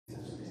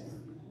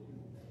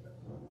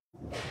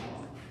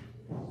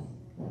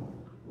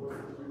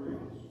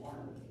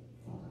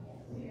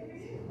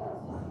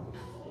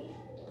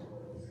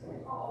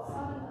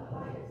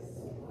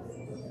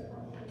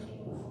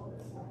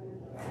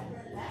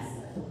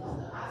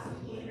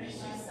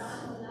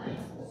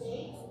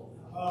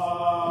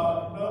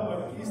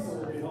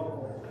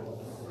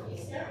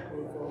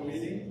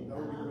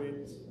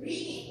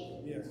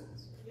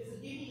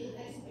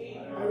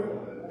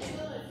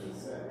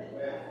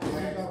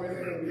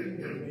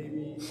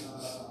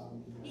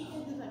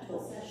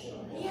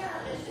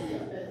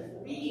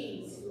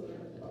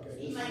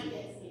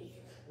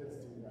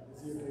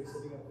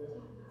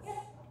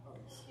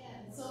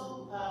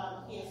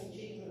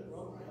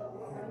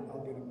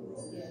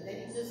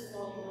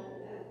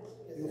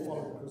He'll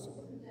follow the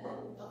crucifix.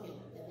 Okay,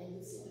 and then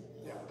you see.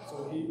 Yeah,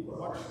 so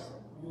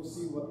you'll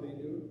see what they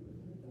do,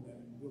 and then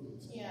we'll do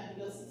the same. Yeah,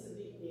 because it's a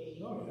big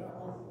day. Oh, yeah,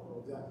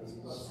 exactly.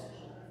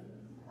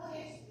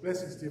 Okay.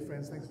 Blessings, dear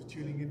friends. Thanks for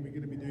tuning in. We're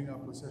going to be doing our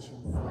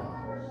procession from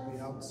the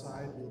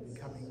outside. We'll be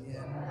coming in.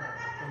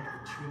 Thank you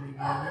for tuning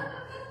in.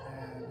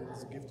 And it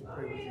is a gift to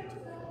pray with you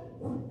today.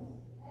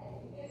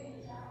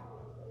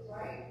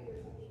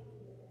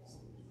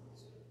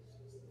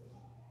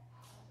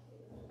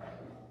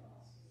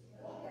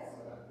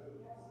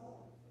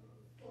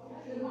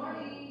 Good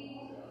morning.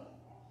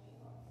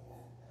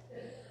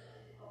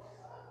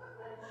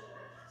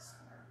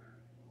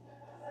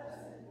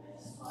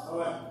 All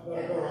right,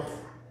 gotta go.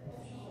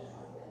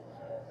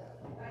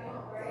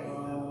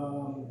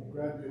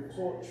 Grab your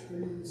torch,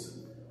 please.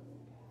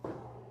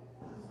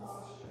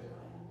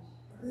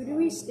 Who do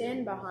we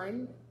stand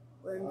behind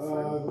or in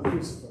front? The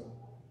crucifix.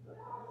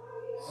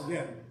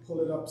 Again, pull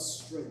it up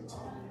straight.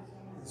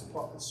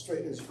 As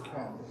straight as you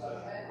can.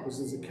 Because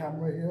there's a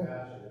camera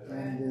here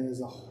and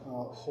there's a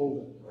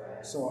holder.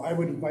 So I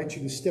would invite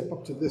you to step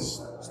up to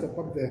this, step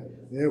up there.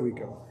 There we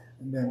go.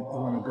 And then you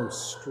want to go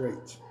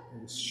straight.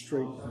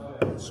 Straight,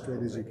 as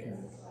straight as you can.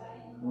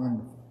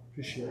 Wonderful.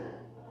 Appreciate it.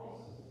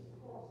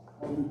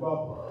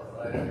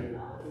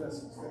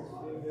 Blessings. Thanks for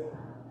being here.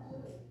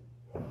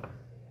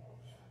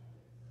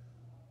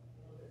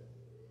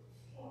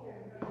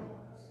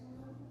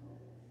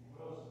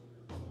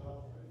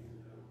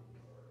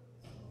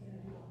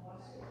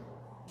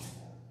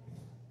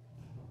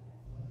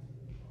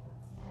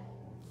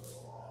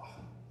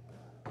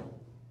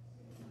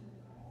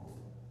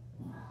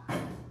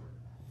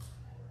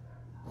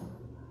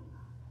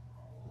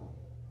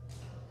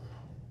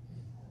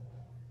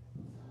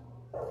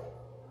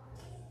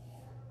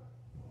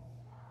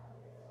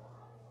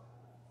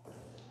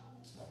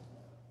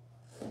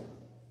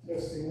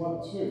 Testing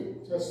 1,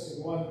 2.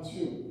 Testing 1,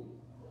 2.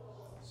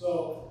 So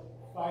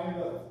find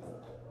the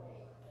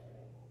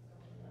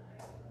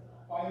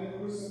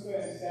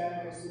crucifix and stand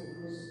next to the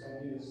crucifix on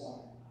either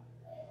side.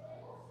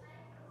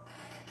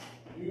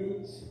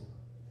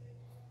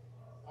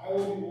 I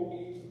will be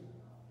walking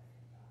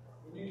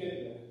when you get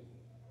there.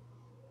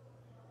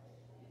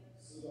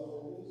 See the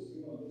holders? You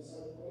on this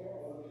side there, or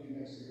I'll be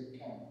next to the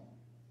camera.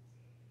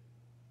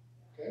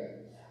 Okay?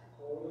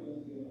 Corey,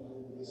 you'll be on the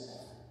hold this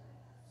side.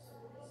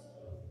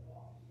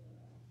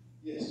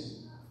 Yes.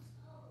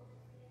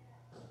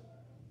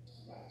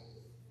 Right.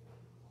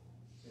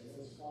 So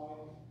that's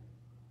fine.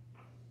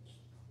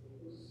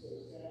 So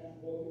stand,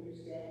 both of you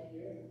stand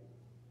here.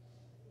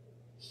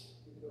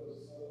 Because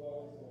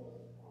otherwise,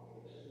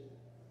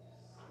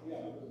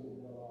 yeah, because we'll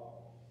go off.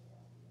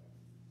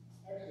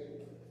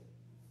 Actually,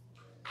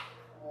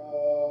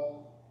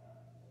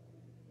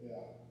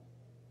 yeah.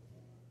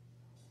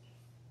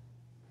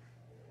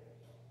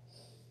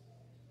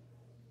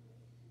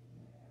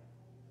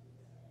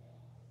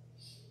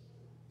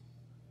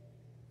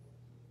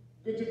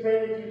 Good to pray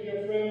with you, dear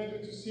friends.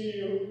 Good to see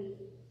you.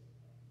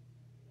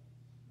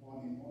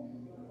 Morning, morning.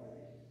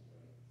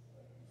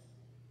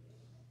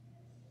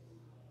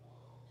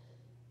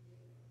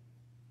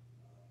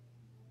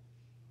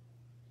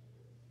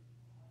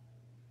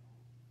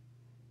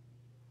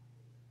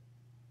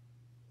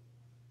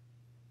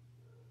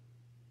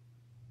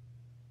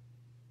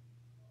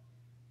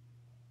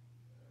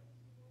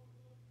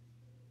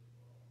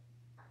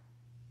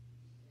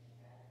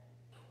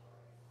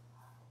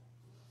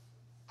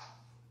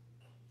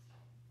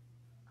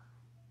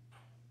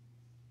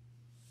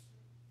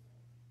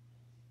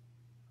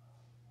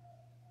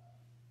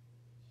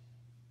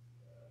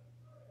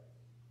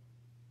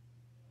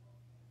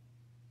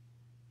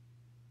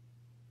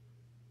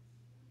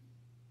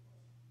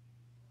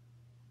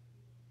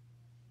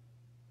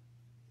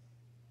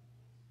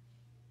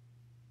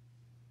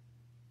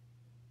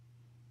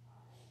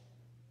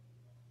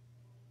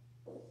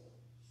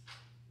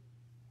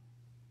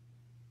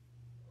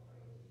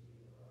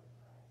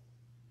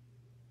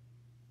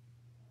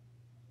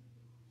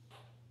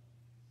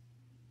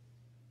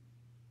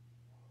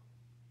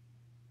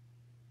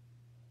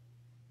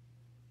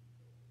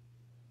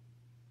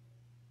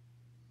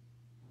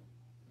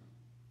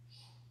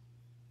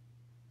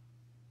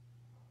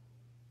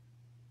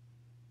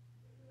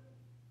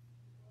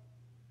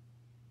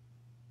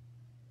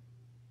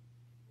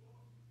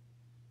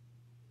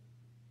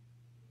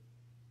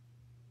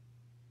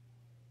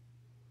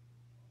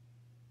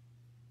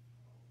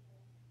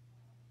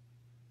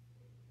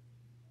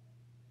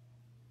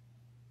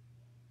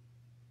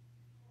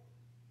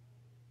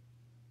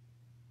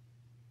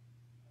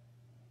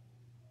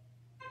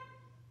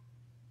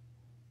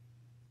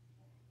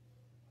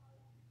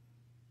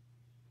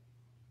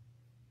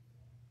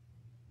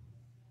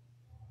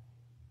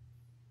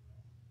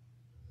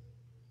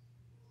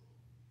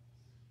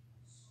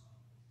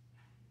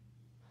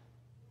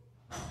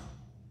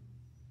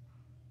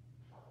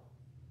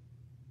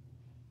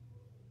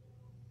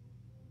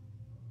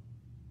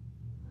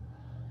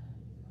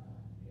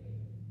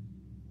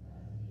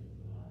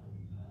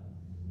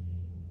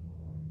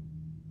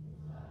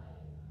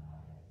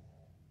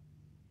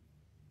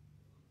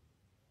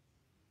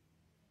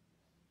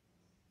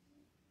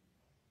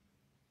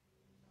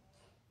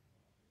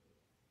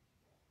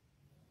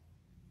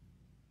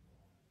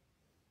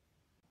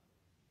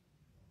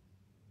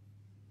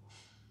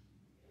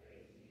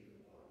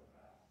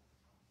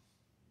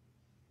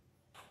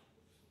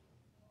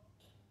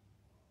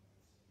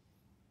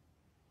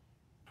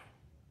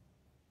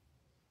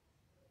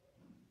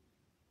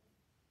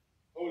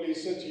 holy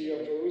city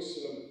of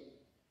Jerusalem.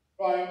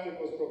 Christ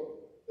was proclaimed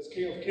as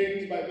King of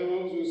Kings by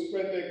those who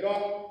spread their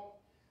God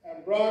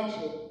and branch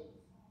it.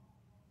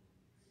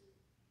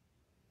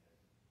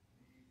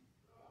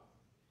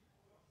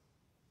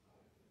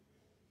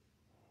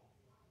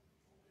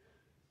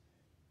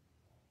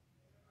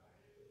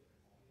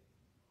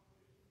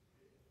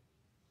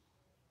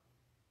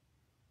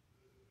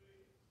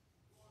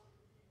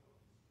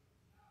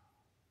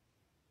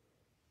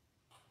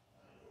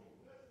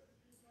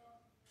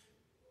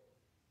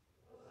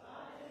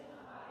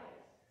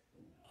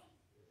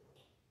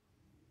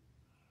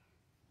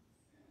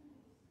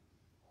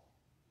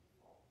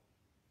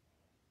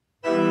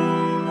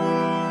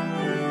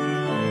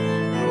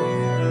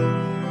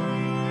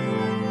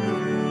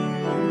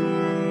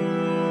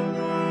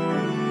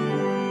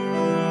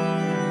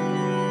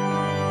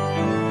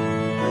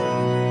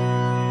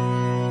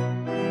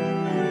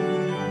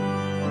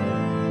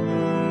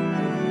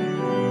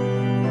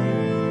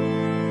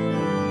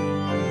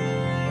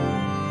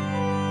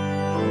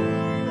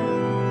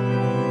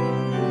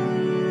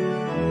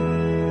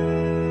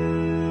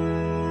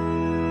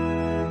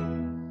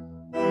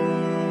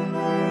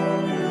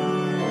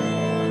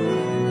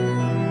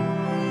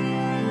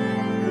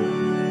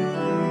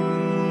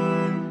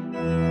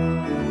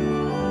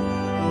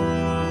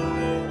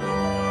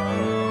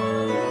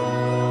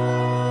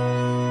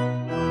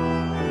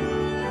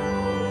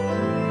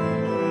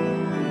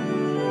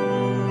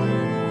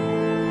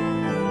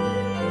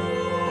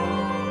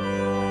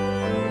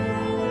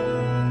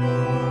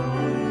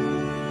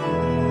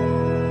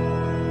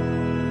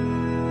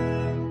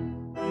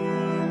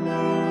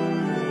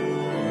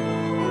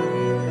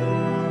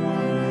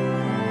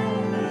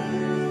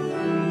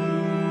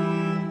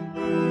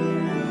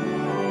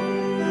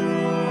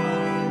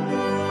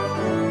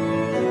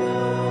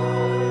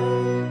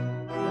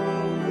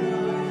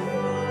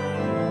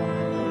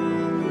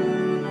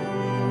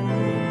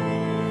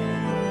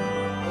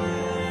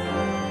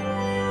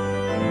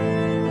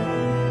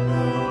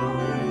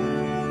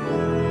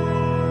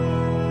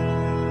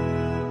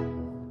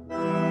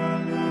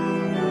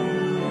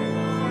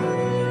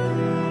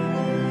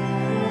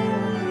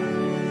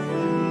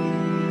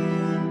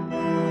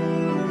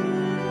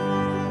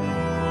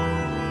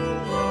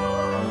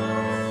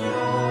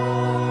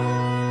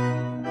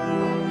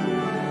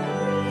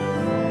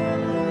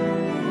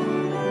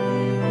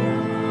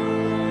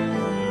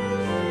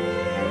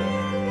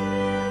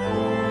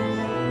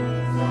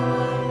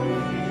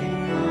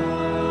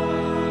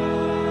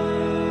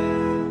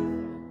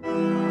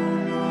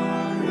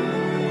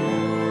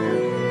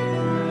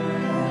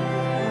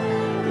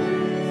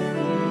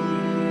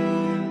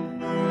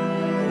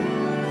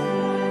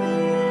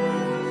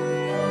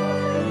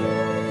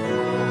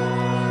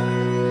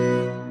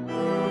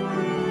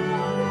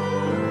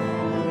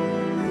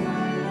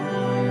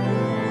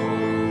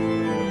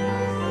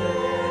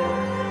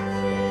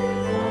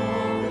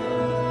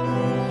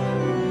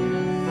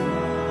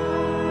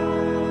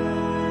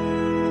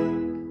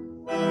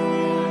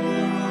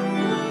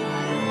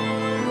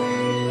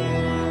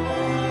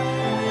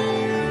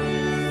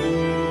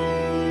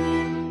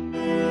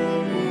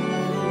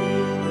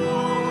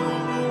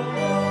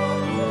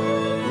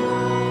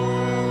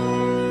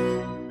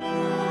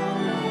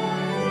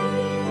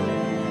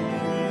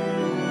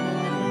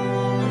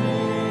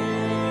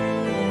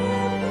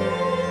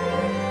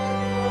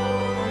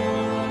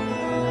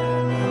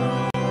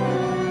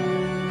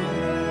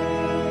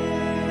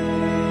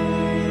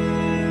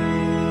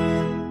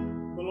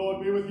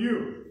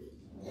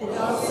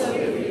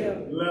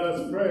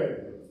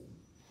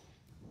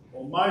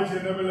 Almighty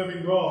and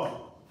ever-living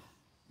God,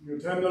 in your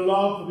tender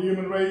love for the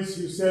human race,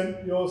 you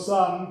sent your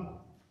Son,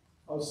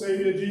 our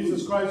Savior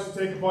Jesus Christ, to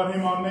take upon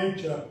him our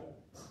nature,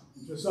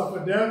 and to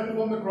suffer death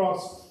upon the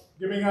cross,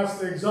 giving us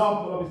the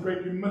example of his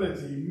great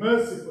humility.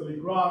 Mercifully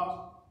grant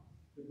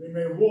that we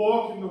may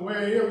walk in the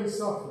way of his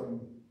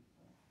suffering,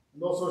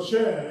 and also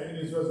share in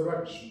his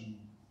resurrection.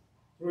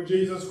 Through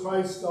Jesus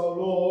Christ our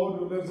Lord,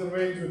 who lives and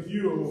reigns with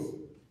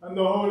you, and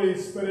the Holy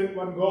Spirit,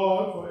 one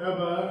God,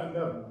 forever and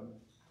ever.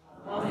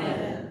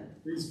 Amen.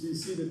 Please be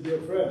seated, dear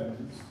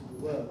friends, to the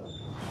word.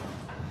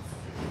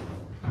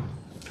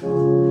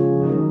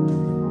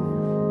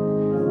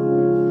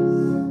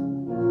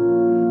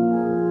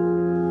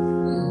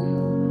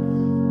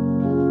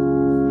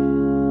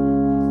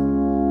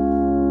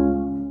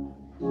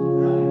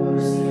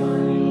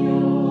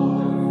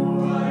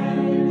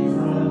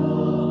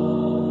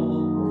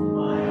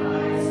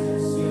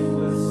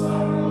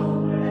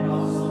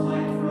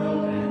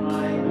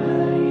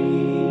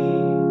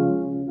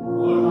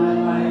 For my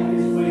life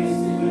is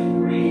wasted with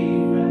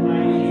grief, and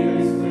my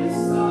years with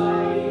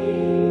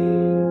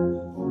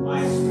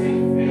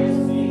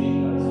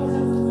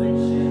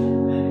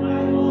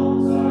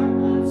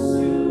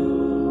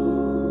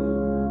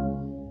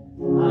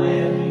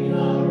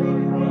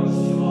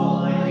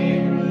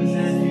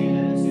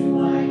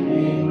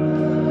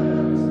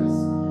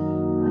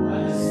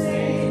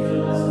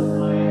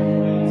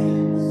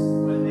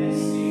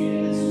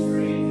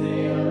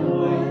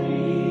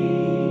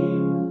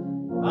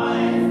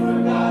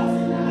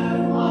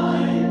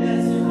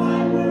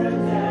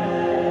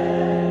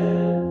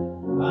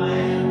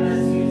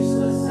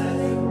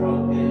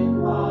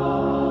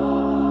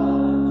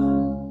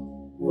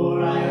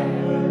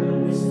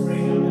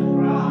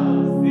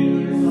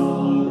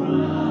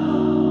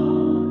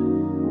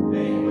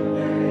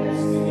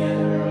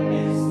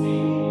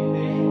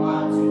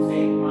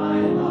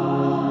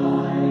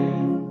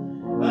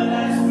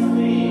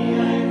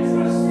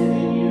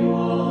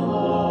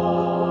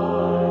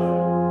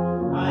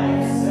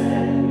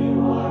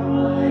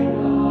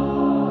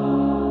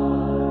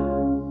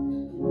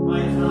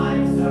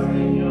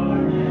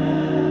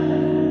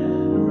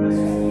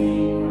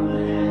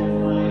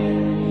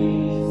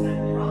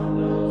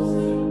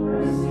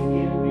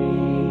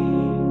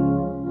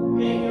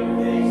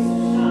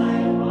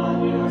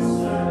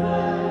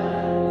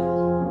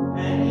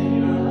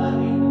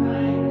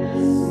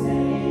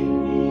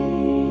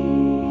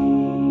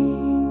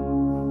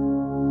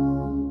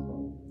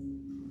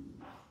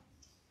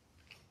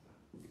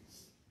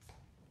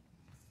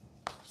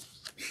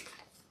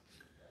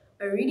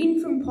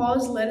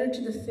Paul's letter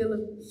to the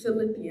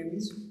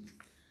Philippians,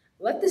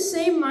 "Let the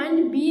same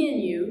mind be in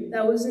you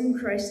that was in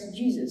Christ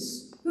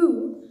Jesus,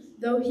 who,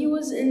 though he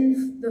was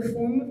in the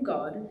form of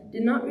God,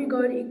 did not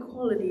regard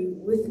equality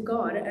with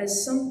God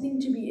as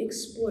something to be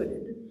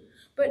exploited,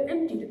 but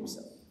emptied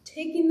himself,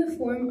 taking the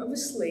form of a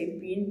slave,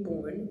 being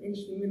born in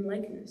human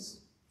likeness.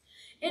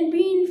 And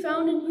being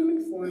found in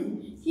human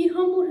form, he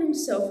humbled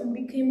himself and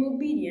became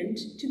obedient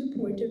to the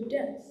point of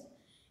death,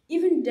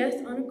 even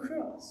death on a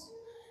cross.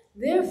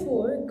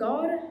 Therefore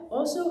God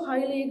also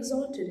highly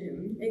exalted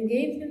him and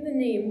gave him the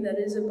name that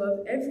is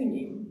above every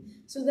name,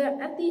 so that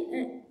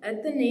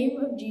at the name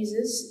of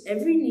Jesus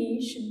every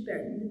knee should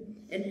bend,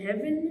 in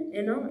heaven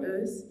and on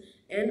earth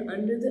and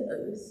under the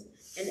earth,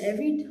 and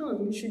every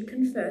tongue should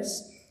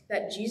confess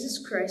that Jesus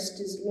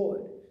Christ is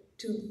Lord,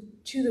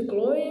 to the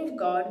glory of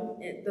God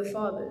and the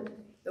Father."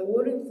 The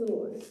word of the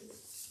Lord.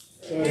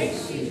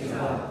 Thanks be to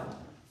God.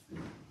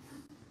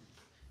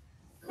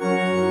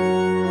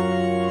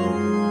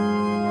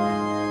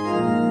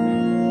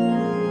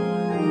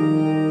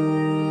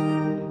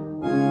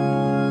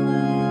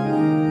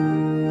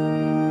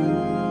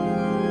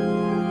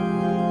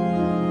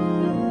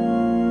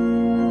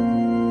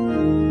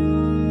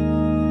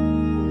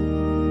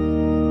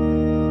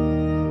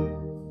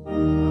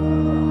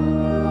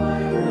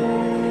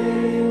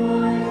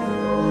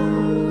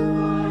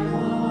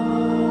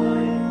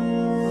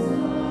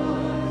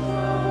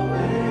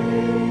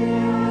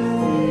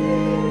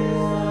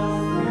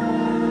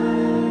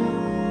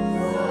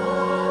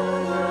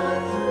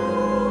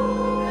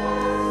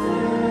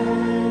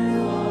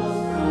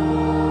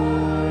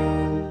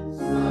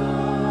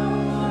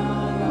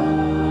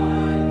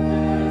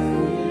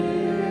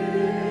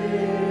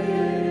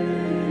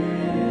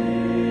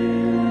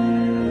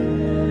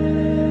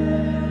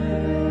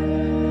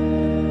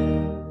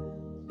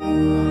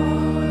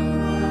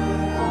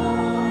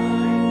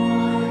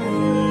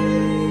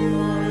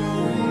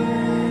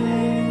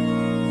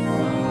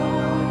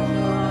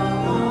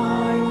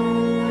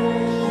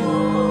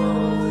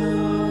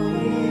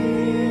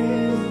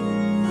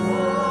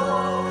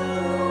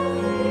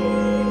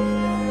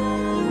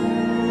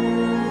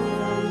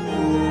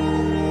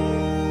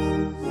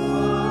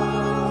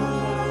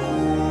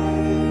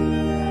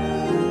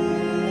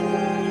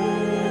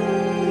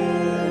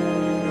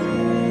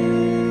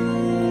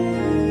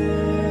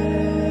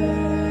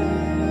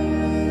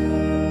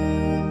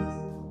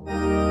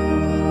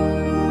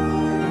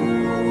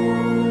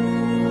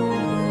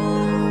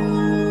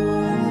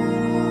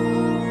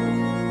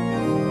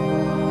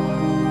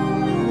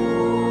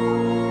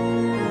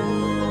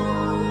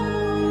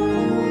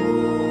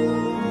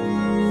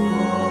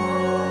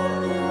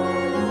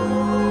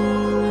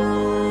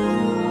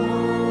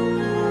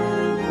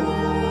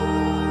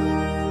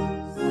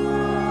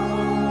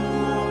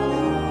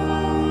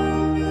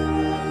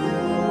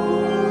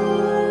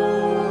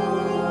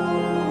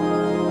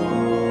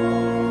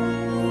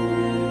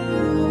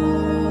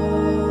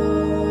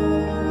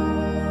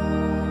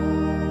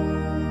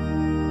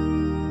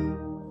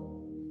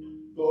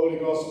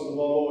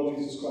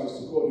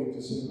 According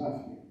to St.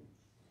 Matthew.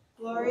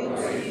 Glory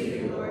to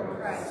you, Lord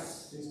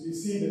Christ. Please be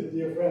seated,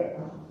 dear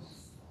friend.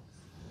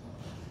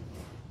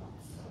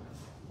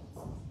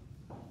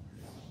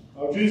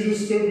 Now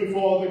Jesus stood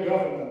before the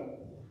governor.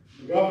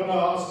 The governor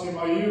asked him,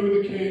 "Are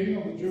you the king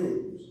of the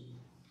Jews?"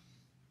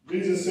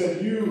 Jesus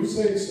said, "You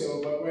say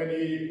so," but when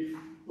he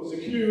was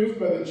accused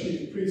by the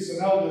chief priests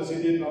and elders,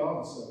 he did not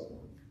answer.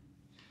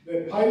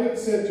 Then Pilate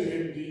said to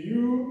him, "Do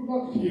you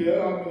not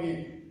hear how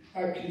many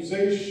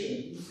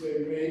accusations they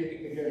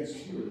make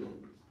against you?"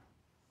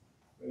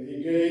 But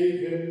he gave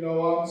him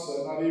no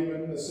answer, not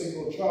even a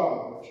single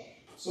charge,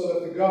 so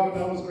that the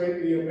governor was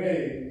greatly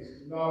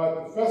amazed. Now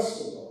at the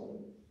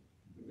festival,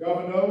 the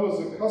governor was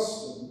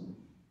accustomed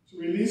to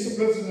release a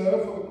prisoner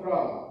for the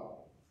crowd,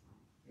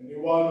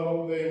 anyone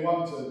whom they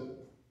wanted.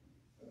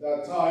 At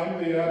that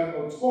time they had a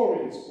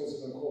notorious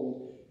prisoner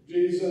called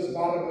Jesus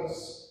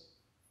Barabbas.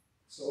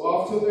 So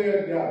after they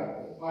had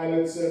gathered,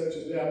 Pilate said to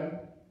them,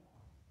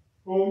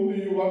 "Whom do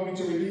you want me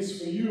to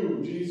release for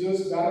you,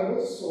 Jesus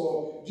Barabbas,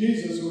 or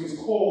Jesus who is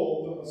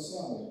called the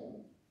Messiah?"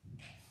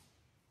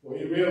 For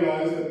he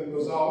realized that it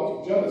was out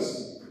of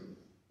jealousy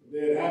that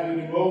they had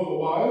handed him over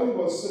while he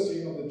was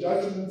sitting on the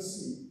judgment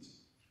seat.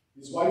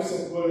 His wife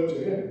sent word to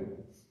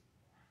him,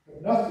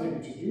 "Have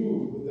nothing to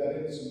do with that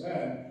innocent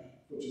man,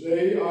 for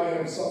today I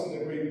have suffered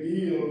a great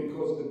deal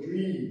because of a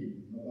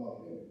dream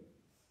about him."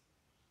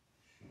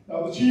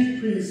 Now the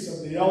chief priests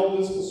and the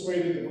elders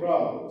persuaded the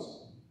crowds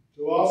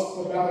to ask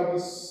for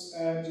Barabbas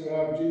and to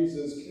have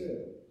Jesus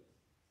killed.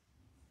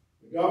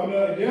 The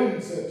governor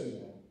again said to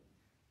them,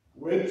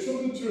 "Which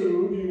of the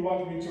two do you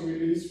want me to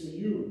release for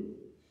you?"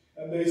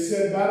 And they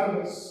said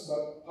Barabbas,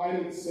 but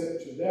Pilate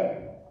said to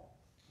them,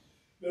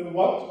 "Then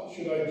what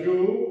should I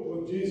do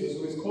with Jesus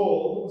who is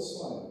called the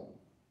Messiah?"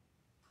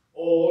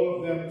 All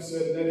of them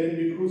said, "Let him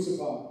be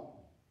crucified."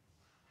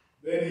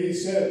 Then he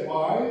said,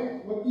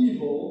 "Why? What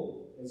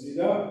evil has he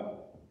done?"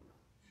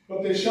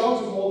 But they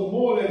shouted all the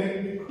more, "Let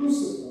him be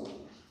crucified."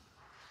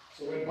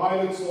 So when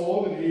Pilate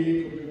saw that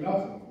he could do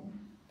nothing,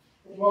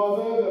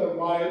 Rather than a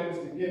riot was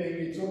beginning,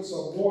 he took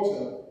some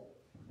water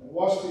and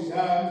washed his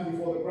hands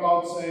before the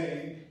crowd,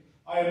 saying,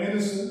 I am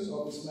innocent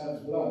of this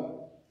man's blood.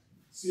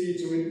 See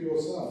to it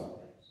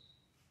yourselves.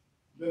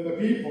 Then the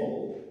people,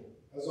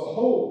 as a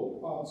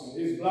whole,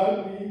 answered, His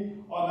blood be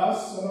on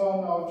us and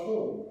on our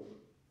children.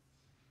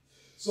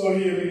 So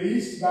he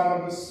released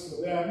Barabbas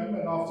for them,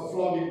 and after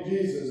flogging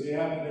Jesus, he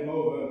handed him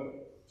over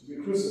to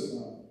be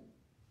crucified.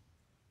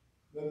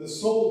 Then the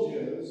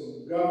soldiers of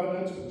the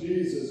governor took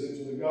Jesus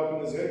into the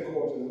governor's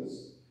headquarters,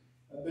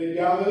 and they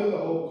gathered the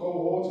whole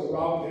cohort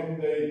around him.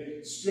 They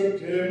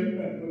stripped him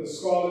and put a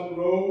scarlet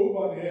robe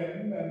on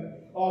him, and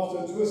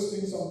after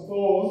twisting some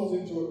thorns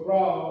into a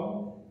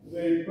crown,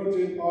 they put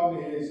it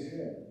on his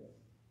head.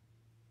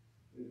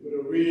 They put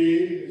a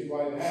reed in his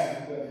right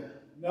hand and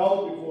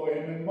knelt before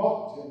him and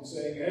mocked him,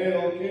 saying,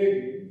 Hail,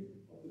 King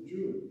of the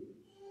Jews.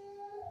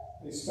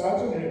 They spat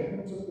on him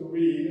and took the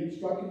reed and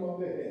struck him on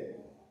the head.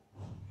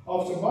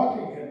 After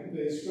mocking him,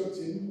 they stripped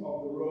him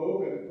of the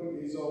robe and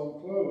put his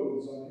own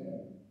clothes on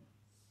him.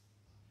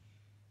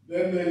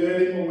 Then they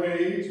led him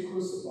away to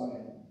crucify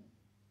him.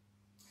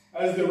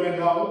 As they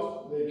went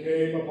out, they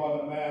came upon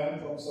a man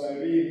from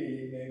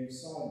Cyrene named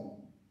Simon.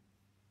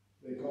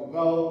 They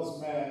compelled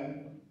this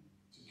man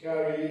to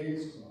carry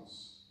his cross.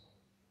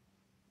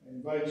 I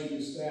invite you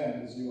to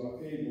stand as you are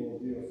able,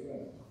 dear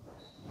friends.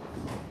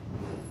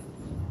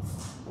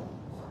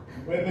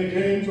 When they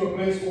came to a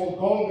place called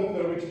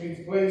Golgotha, which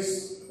means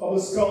place of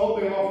the skull,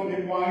 they offered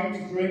him wine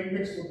to drink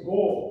mixed with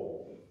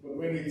gall. But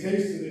when he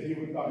tasted it, he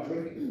would not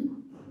drink it.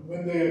 And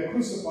when they had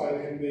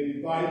crucified him, they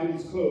divided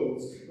his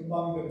clothes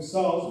among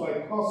themselves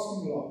by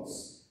casting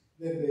lots.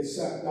 Then they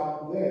sat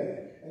down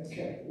there and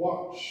kept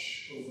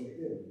watch over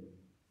him.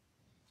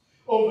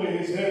 Over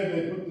his head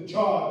they put the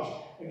charge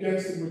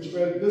against him, which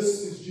read,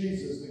 This is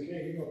Jesus, the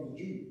King of the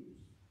Jews.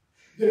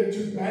 Then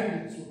 2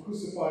 bandits were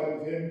crucified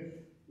with him,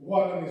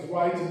 one on his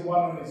right and one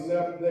on his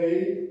left.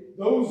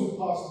 Those who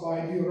passed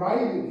by,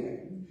 derided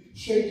him,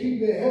 shaking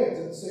their heads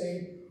and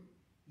saying,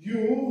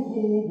 You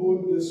who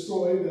would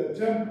destroy the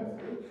temple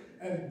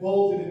and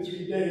build it in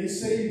 3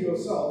 days, save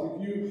yourself.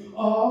 If you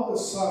are the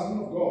Son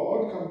of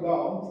God, come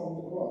down from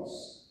the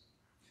cross.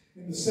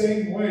 In the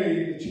same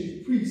way, the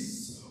chief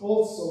priests,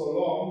 also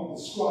along with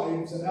the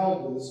scribes and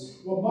elders,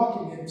 were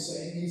mocking him,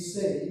 saying, He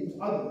saved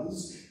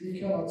others, he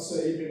cannot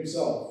save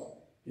himself.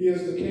 He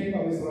is the King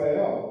of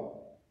Israel.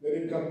 Let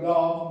him come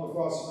down from the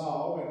cross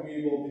now, and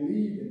we will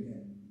believe in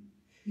him.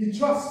 He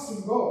trusts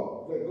in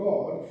God, that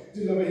God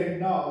deliver him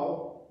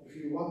now if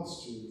he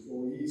wants to,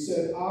 for he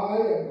said, I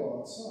am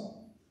God's son.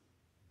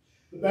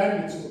 The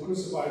bandits who were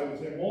crucified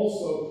with him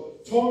also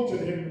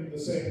taunted him in the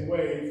same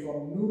way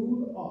from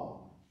noon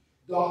on.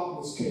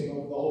 Darkness came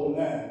over the whole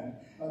land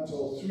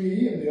until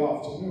 3 in the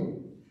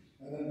afternoon.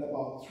 And then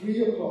about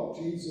 3 o'clock,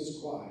 Jesus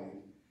cried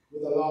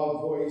with a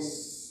loud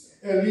voice,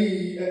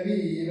 Eli,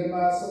 Eli,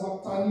 lema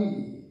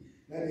sabachthani.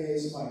 That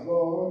is, my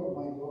God,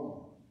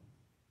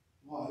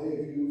 why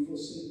have you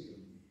forsaken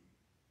me?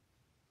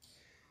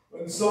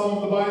 When some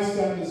of the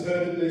bystanders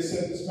heard it, they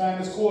said, This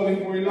man is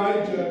calling for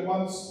Elijah. And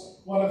once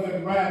one of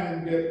them ran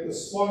and get a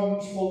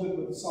sponge, filled it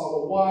with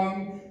sour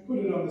wine, put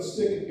it on a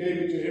stick and gave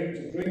it to him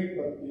to drink.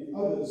 But the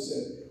others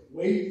said,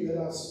 Wait, let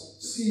us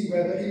see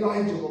whether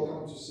Elijah will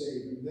come to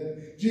save him.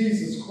 Then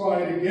Jesus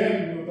cried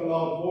again with a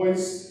loud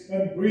voice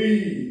and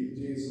breathed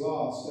his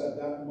last. At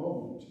that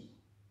moment,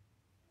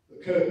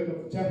 the curtain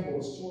of the temple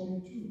was torn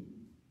in two,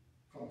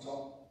 from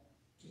top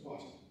to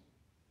bottom.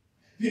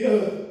 The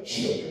earth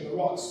shook and the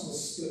rocks were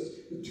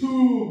split. The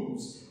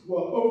tombs were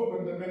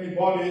opened, and many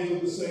bodies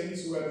of the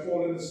saints who had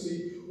fallen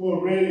asleep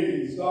were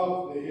raised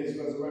after his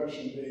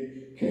resurrection.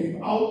 They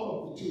came out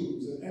of the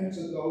tombs and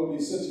entered the holy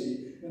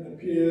city and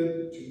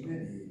appeared to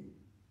many.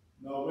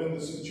 Now when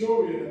the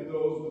centurion and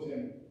those with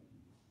him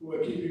who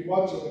were keeping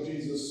watch over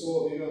Jesus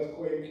saw the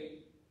earthquake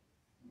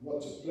and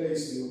what took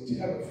place, they were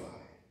terrified.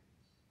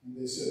 And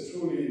they said,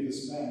 Truly,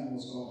 this man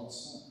was God's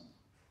son.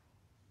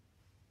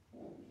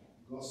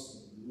 The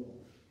Gospel of the Lord.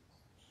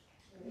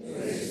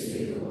 Praise to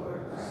you,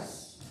 Lord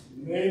Christ.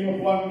 In the name of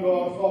one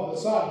God, Father,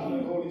 Son,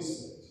 and Holy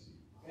Spirit.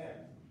 Amen.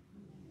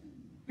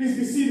 Please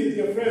be seated,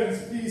 dear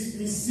friends. Please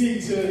be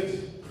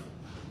seated.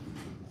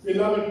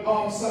 Beloved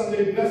Palm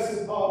Sunday,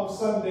 blessed Palm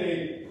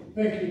Sunday.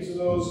 Thank you to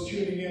those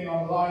tuning in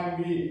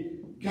online. We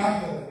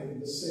gather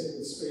in the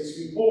sacred space.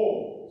 We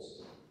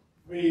pause.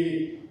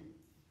 We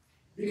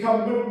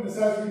become witness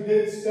as we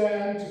did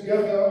stand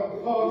together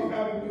on Park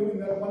Avenue in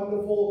that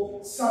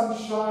wonderful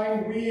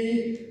sunshine.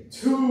 We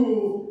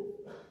too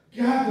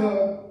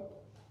gather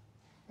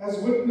as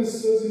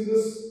witnesses in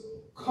this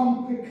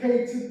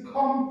complicated,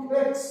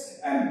 complex,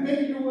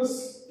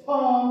 ambiguous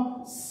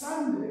Palm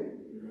Sunday.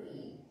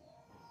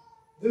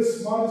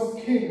 This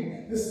modest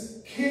king,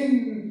 this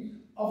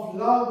king of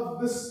love,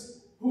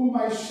 this who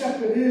my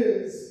shepherd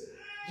is,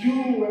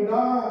 you and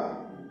I,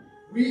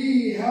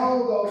 we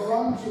held our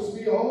branches,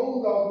 we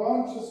hold our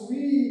branches,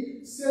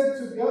 we said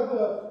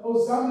together,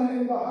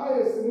 Hosanna in the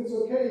highest, and it's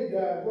okay,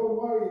 Dad,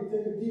 don't worry,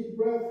 take a deep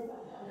breath,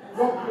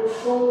 drop your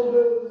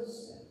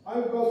shoulders,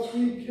 I've got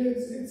 3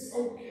 kids, it's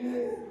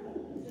okay.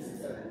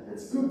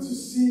 good to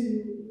see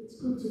you. It's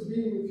good to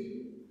be with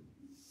you.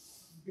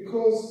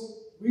 Because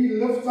we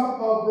lift up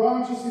our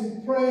branches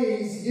in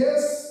praise,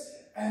 yes,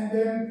 and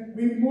then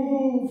we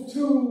move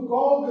to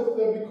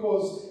Golgotha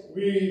because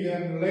we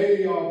then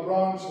lay our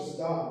branches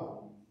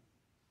down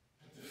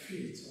at the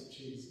feet of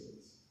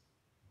Jesus.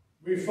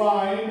 We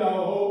find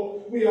our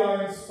hope. We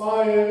are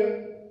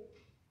inspired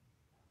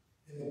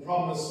in the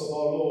promise of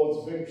our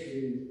Lord's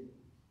victory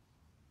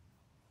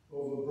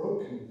over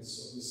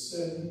brokenness, over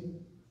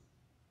sin.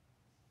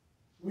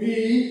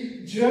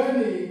 We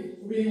journey,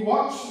 we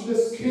watch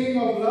this King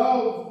of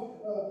Love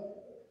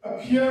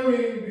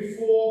appearing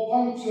before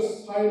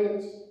Pontius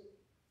Pilate,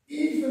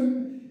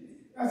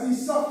 even as he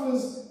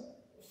suffers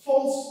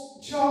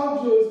false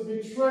charges,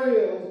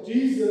 betrayal.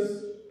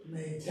 Jesus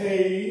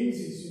maintains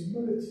his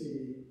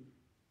humility,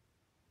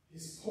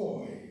 his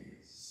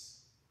poise.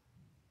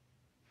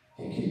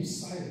 He keeps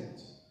silent,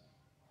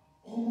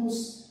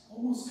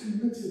 almost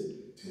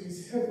committed to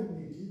his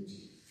heavenly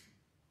duty.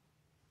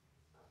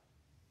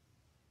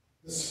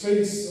 The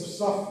space of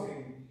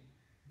suffering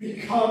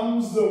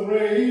becomes the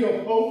ray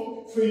of hope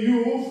for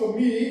you, for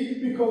me,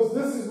 because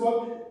this is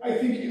what I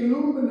think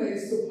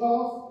illuminates the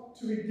path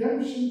to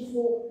redemption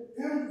for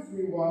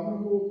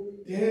everyone who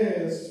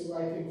dares to,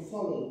 I think,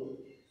 follow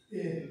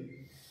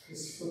in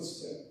his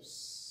footsteps.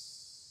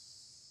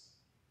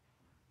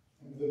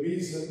 And the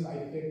reason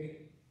I think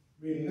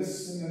we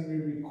listen and we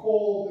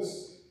recall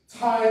this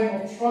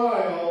time of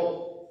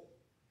trial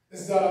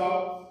is that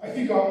I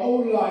think our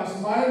own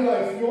lives, my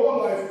life, your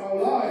life, our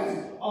lives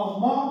are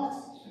marked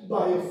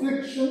by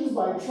afflictions,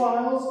 by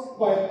trials,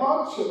 by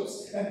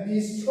hardships. And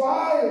these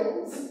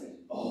trials,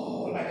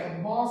 like a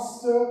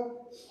master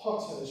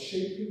potter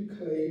shaping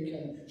clay,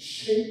 can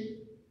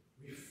shape,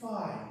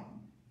 refine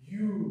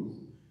you,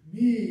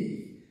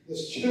 me,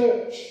 this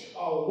church,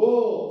 our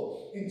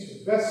world,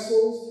 into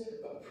vessels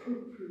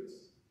appropriate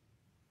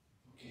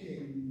for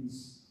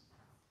King's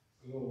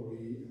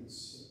glory and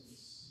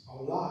service.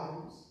 Our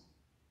lives,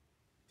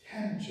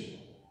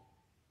 tangible,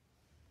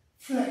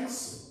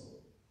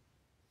 flexible,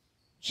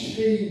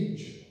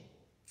 changeable.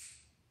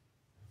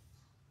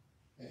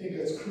 I think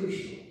that's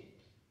crucial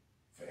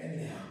for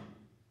anyone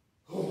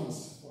who wants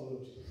to follow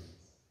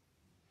Jesus.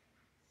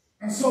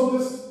 And so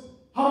this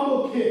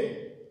humble King,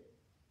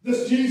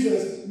 this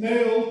Jesus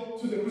nailed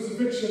to the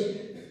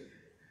crucifixion,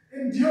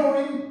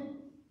 enduring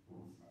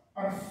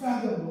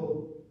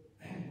unfathomable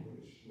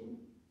anguish.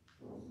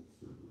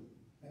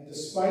 And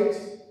despite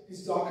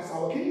his darkest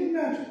hour, can you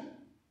imagine?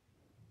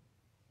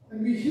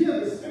 And we hear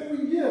this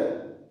every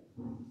year.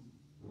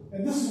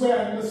 And this is where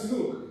I miss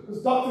Luke,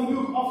 because Dr.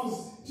 Luke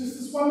offers just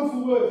this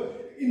wonderful word.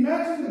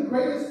 Imagine the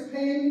greatest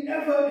pain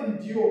ever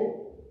endured.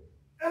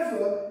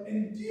 Ever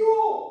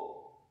endured.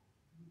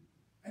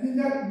 And in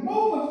that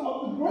moment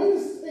of the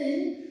greatest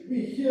pain,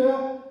 we hear,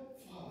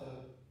 Father,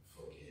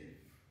 forgive.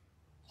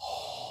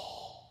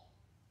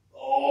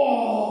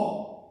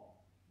 Oh!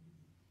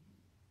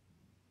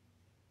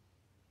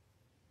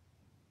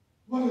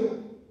 What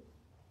a...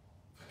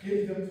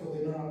 Forgive them, for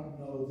they do not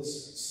know.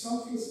 This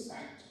selfless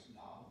act of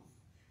love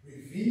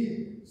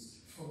reveals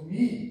for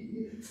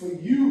me, for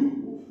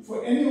you,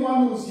 for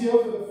anyone who's here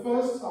for the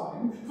first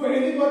time, for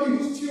anybody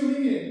who's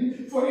tuning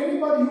in, for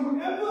anybody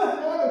who ever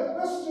had a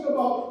question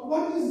about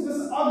what is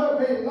this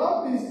agape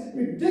love these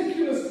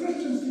ridiculous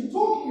Christians keep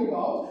talking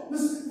about,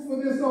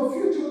 there's no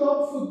future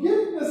without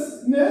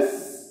forgiveness.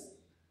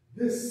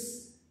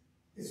 This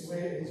is where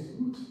it is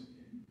rooted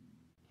in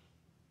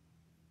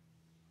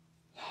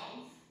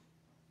love.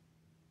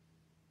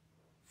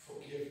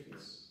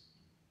 Forgiveness.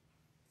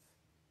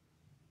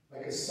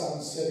 Like a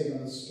sun setting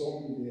on a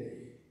stormy day,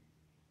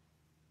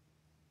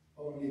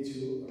 only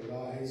to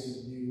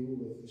arise anew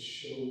with a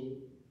show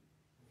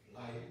of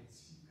light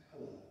and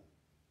color.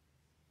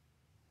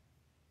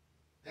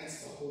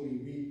 That's the Holy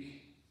Week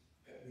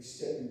that we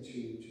step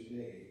into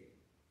today.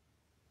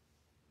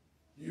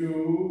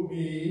 You,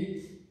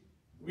 me,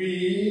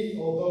 we,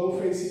 although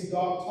facing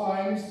dark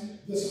times,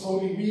 this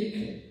Holy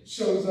Week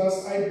shows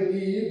us, I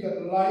believe,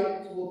 that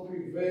light will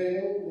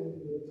prevail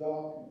in the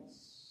darkness.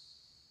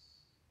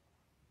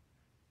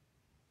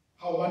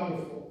 How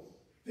wonderful.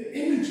 The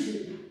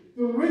imagery,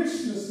 the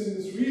richness in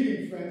this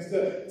reading, friends.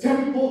 The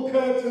temple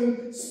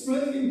curtain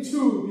split in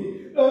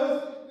two. The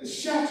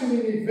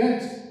earth-shattering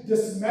event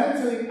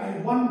dismantling, I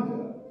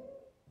wonder,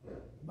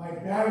 my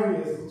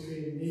barriers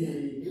between me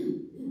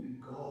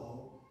and God.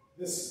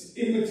 This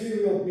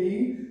immaterial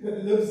being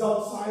that lives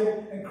outside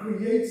and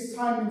creates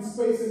time and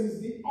space and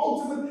is the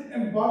ultimate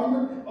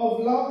embodiment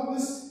of love.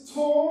 This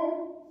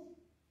torn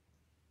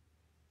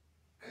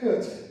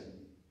curtain,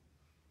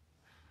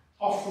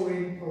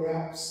 offering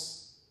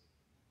perhaps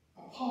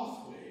a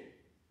pathway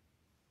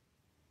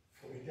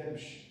for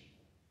redemption,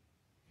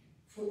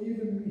 for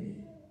even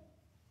me,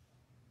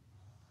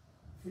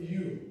 for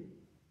you,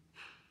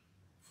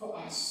 for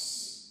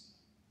us,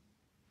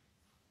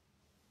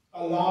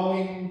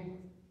 allowing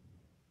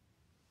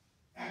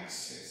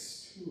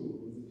access to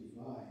the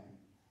divine.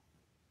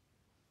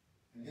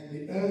 And then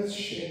the earth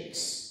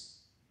shakes.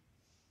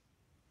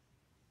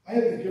 I I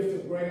had the gift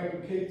of growing up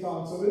in Cape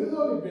Town, so it has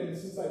only been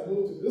since I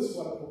moved to this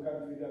wonderful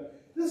country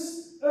that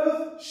this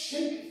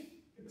earth-shaking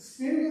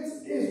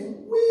experience is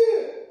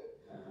weird.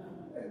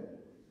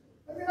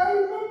 I mean, I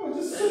remember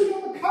just sitting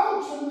on the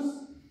couch and just,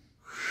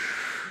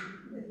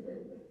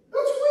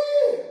 that's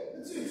weird.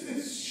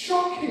 It's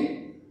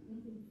shocking.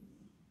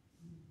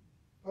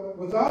 But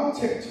without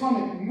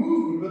tectonic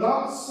movement,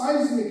 without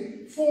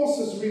seismic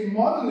forces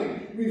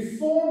remodeling,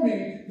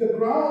 reforming the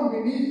ground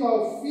beneath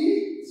our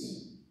feet,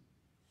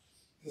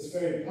 this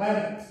very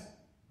planet,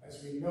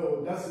 as we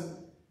know, doesn't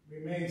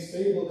remain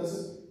stable,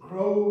 doesn't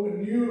grow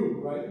anew,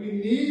 right? We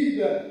need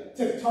the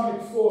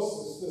tectonic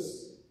forces,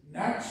 this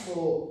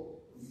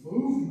natural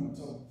movement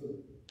of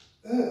the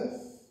earth.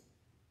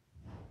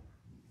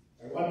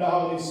 I wonder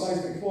how these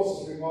seismic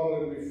forces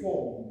remodel and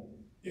reform,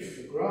 if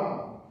the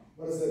ground.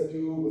 What does that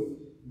do with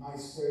my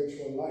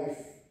spiritual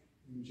life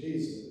in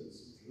Jesus?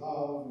 With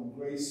love and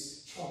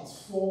grace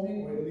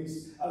transforming, or at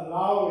least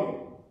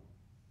allowing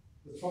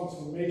the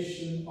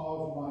transformation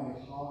of my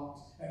heart.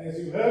 And as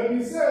you heard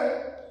me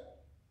say,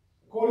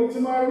 according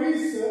to my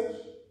research,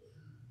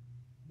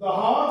 the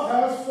heart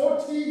has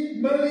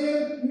 40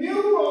 million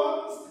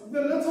neurons,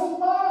 the little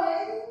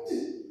mind.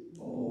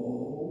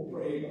 Oh,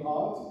 brave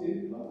heart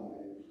in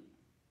mind.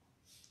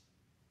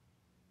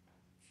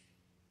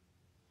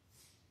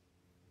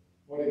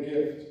 What a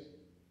gift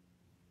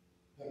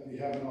that we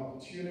have an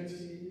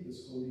opportunity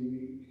this Holy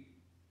Week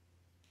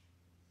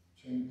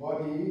to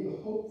embody the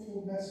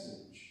hopeful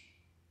message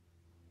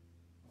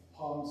of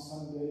Palm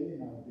Sunday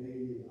in our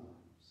daily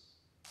lives.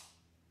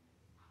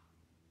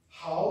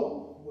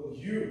 How will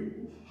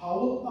you, how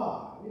will I,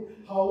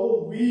 how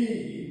will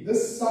we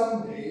this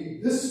Sunday,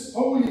 this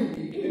Holy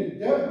Week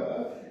endeavor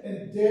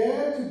and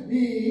dare to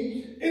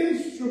be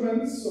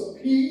instruments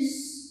of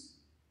peace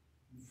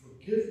and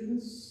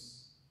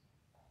forgiveness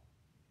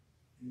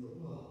in the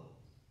world?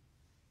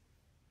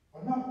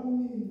 But not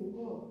only in the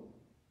world.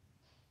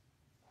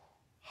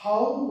 How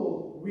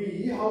will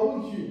we, how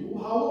will you,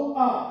 how will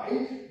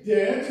I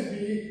dare to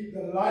be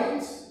the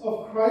light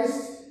of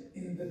Christ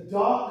in the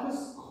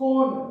darkest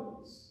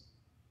corners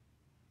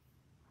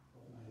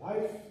of my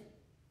life,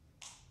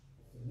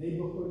 of the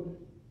neighborhood,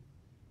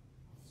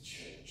 of the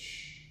church?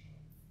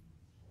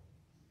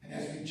 And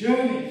as we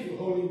journey through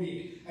Holy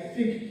Week, I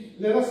think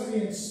let us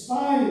be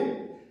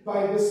inspired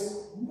by this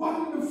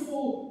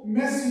wonderful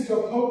message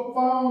of hope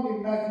found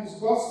in Matthew's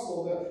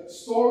Gospel. The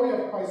story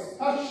of Christ's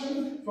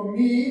passion, for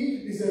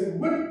me, is a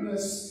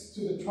witness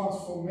to the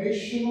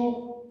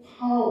transformational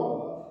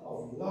power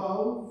of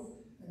love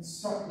and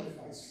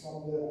sacrifice,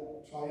 from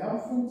the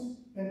triumphant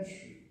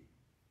entry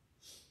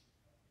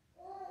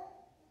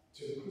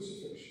to the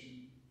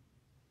crucifixion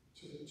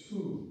to the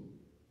tomb.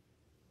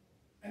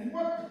 And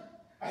what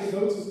I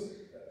noticed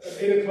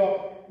at 8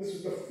 o'clock, this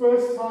was the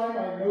first time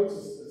I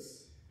noticed this.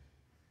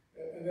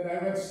 And then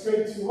I went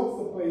straight to, what's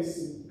the place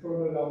in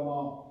Corona del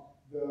Mar?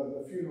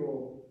 The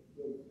funeral.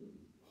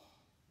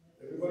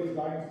 Everybody's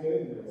dying to get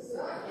in there.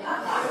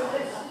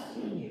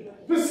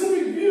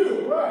 Pacific View,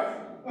 right.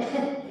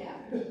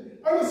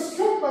 I was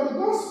struck by the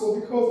gospel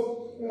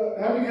because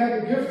having had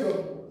the gift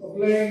of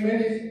laying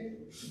many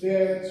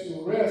there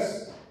to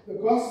rest, the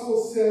gospel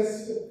says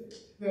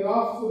that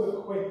after the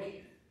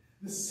quake,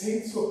 the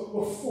saints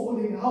were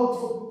falling out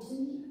of the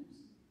tombs,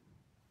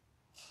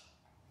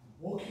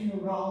 walking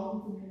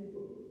around the neighborhood.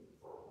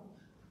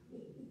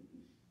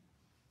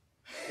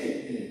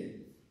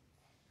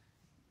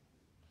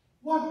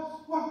 What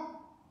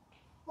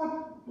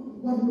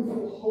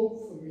wonderful hope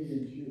for me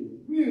and you.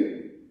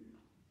 Really,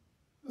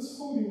 this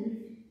Holy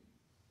Week.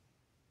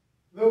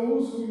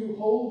 Those who you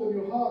hold in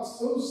your hearts,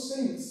 those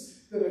saints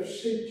that have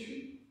shaped you,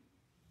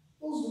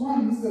 those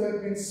ones that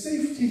have been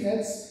safety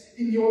nets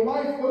in your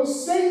life,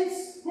 those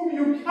saints whom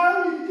you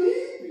carry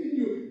deep in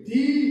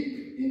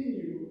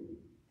you,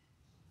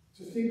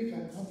 to think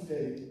that one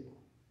day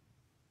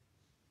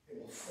they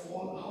will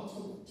fall out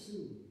of the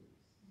tomb.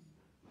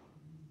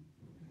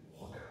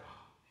 Walk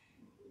around.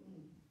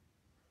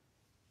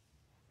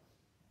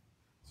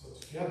 So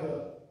together,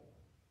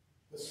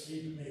 this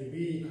week, may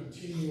we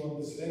continue on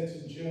this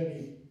Lenten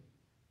journey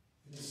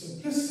in the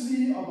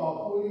simplicity of our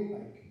holy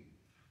hike,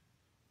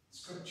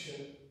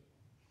 Scripture,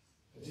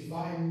 a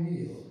divine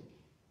meal,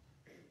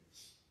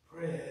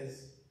 prayers,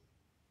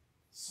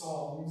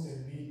 songs,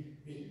 and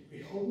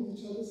we hold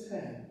each other's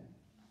hand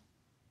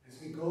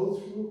as we go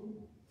through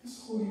this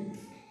Holy Week.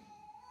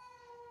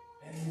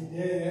 And we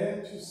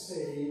dare to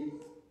say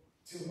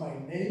to my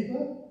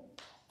neighbor,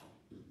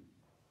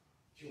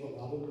 you are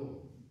not alone.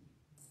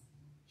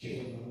 You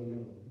are not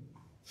alone.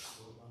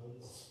 You are not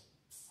alone.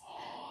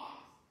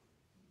 Oh.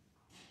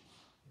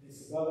 And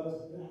Isabella, to that,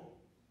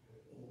 I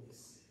will always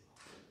say,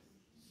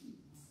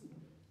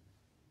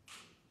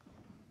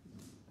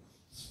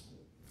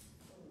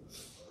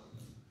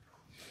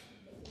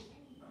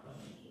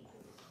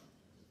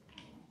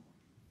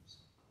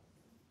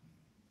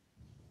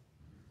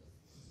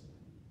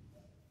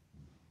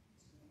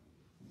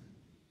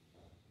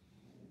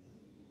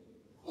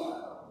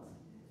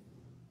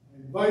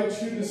 I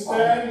invite you to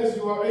stand as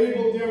you are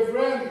able, dear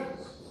friends.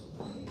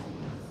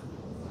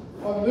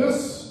 On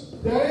this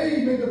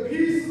day, may the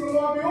peace of the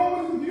Lord be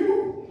always with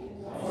you.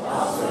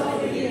 Also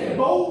with you.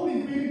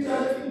 Boldly greet each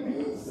other in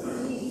peace.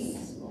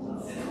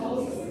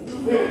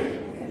 Then,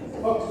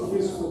 up to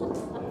this school.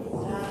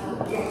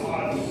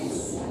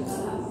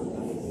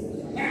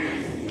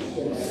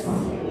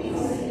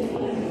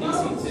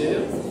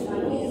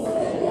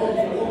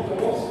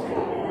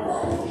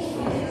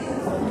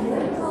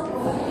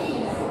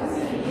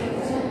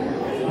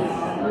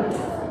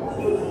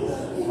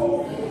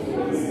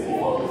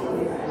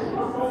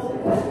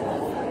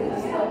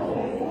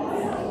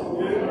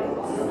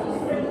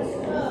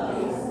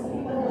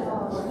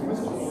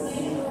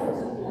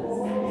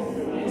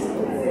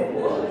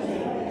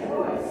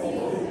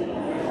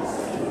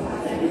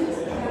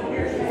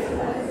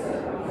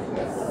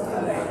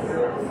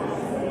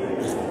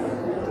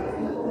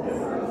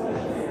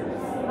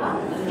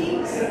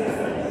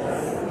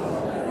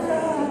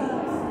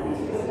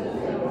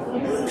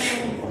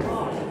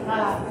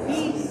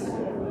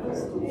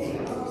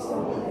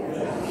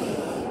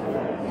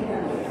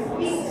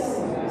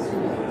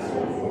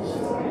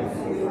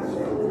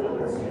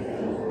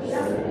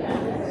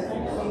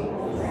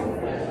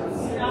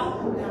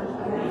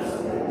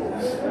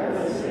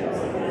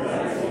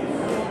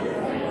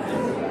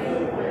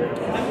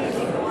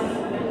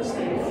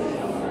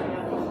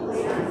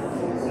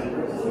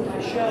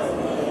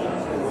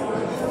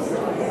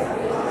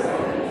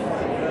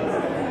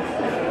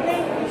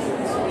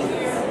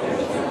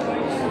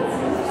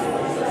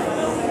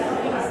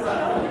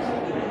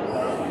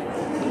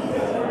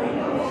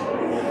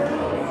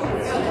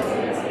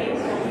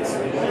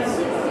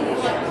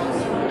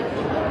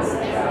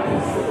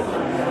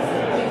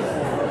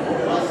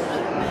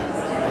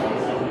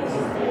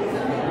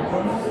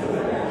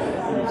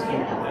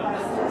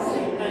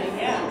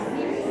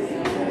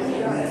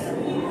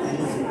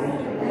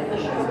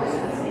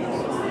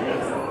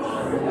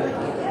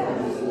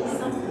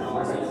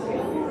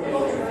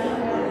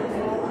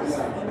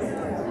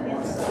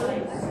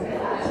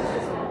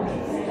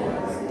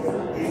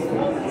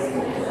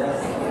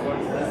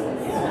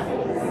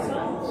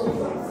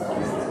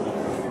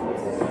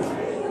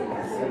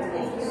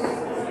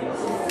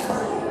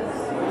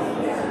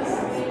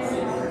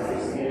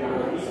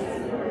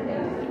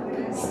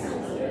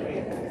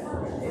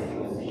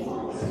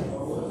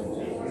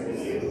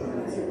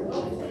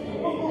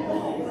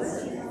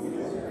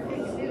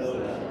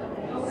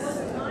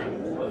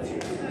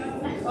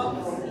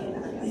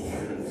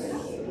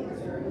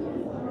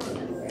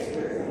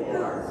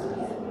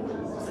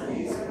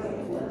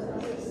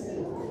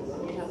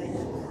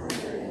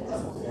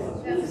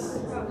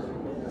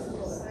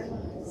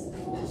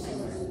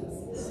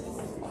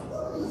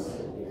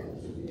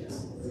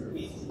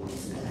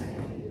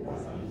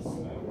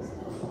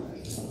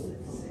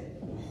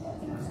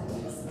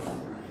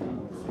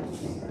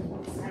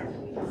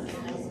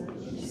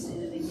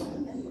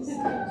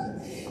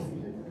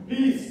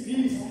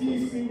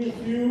 Peace be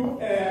with you,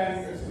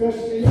 and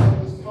especially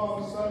on this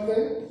Palm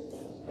Sunday.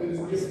 It is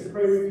a gift to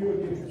pray with you, a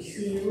gift to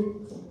see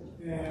you.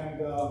 And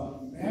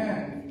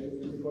man, if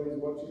everybody's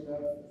watching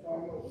that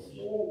final,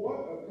 oh, what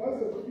a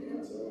pleasant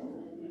pizza.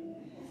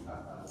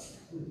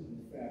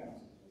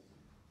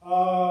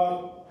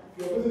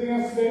 If you're visiting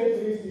us today,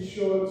 please be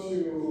sure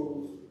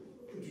to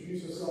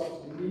introduce yourself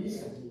to me as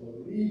you are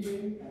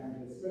leaving, and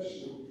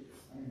especially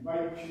I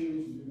invite you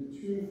to do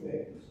two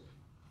things.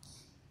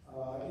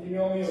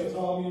 Email me or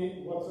tell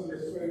me what's in the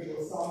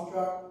spiritual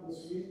soundtrack this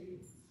week.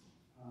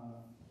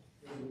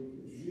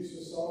 Introduce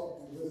yourself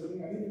and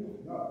visiting, and even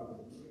if not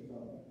visiting,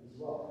 as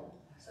well.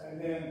 And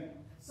then,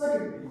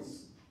 second piece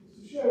is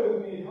to share with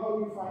me how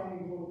you're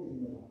finding hope in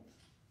your life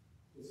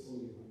this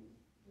holy week.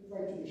 I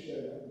invite you to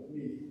share that with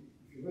me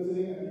if you're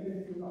visiting, and even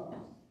if you're not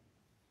visiting.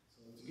 So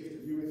it's a gift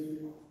to be with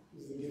you,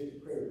 it's a gift to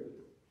pray with you,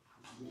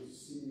 it's a gift to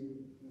see you,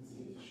 and it's a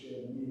gift to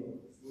share the meal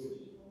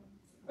with you.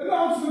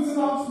 Announcements.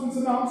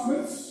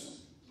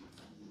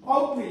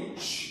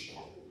 Outreach.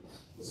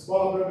 Miss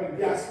Barbara and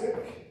Gaspic.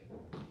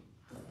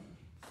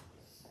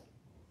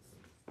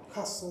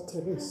 Casa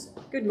Teresa.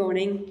 Good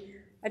morning.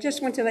 I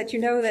just want to let you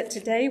know that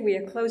today we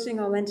are closing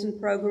our Lenten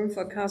program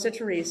for Casa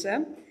Teresa,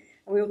 and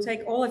we will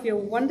take all of your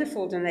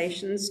wonderful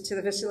donations to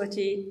the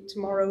facility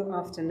tomorrow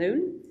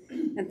afternoon.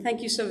 And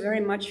thank you so very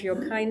much for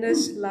your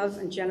kindness, love,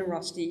 and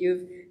generosity.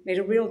 You've made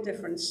a real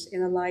difference in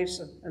the lives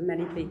of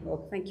many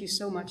people. Thank you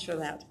so much for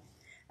that.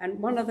 And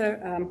one other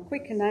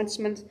quick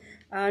announcement.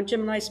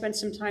 Jim and I spent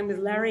some time with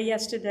Larry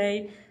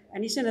yesterday,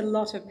 and he's in a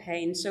lot of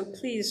pain. So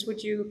please,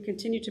 would you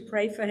continue to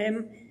pray for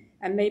him?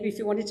 And maybe if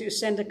you wanted to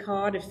send a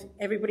card, if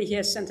everybody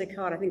here sent a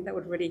card, I think that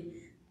would really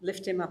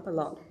lift him up a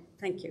lot.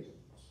 Thank you.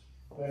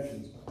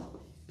 Thank you.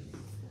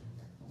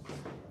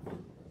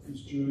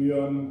 Miss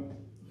Julian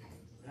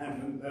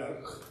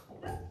Vandenberg,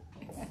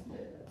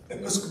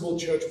 Episcopal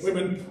Church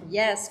Women.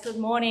 Yes, good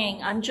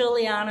morning. I'm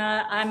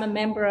Juliana. I'm a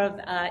member of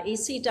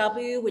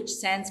ECW, which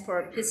stands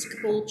for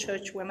Episcopal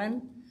Church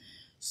Women.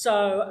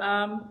 So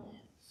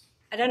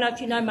I don't know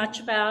if you know much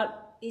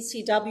about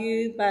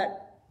ECW,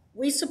 but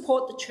we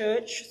support the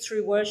church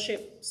through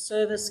worship,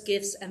 service,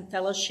 gifts, and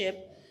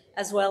fellowship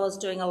as well as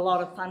doing a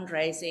lot of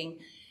fundraising.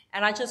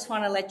 And I just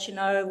want to let you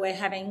know we're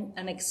having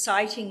an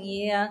exciting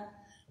year.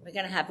 We're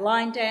going to have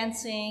line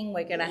dancing,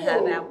 we're going to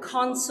have our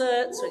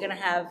concerts, we're going to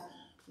have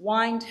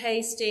wine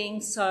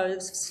tasting, so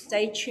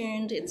stay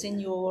tuned. It's in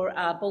your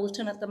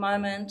bulletin at the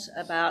moment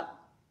about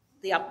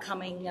the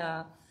upcoming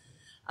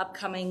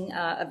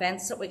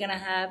events that we're going to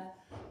have.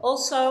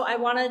 Also, I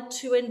wanted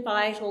to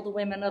invite all the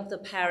women of the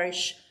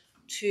parish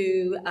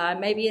to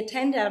maybe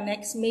attend our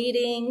next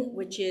meeting,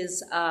 which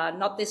is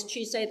not this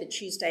Tuesday, the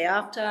Tuesday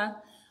after.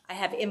 I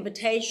have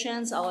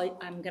invitations.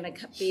 I'm going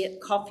to be at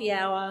coffee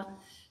hour,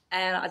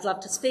 and I'd love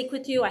to speak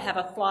with you. I have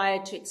a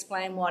flyer to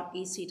explain what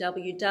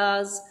ECW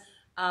does,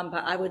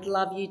 but I would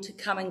love you to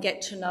come and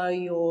get to know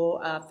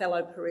your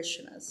fellow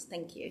parishioners.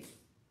 Thank you.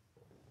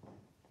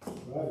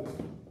 Right.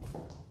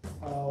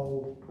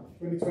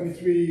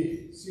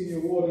 2023 Senior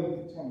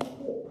Warden, Tom.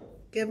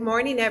 Good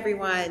morning,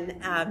 everyone.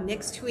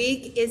 Next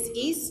week is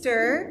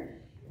Easter,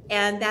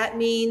 and that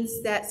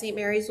means that St.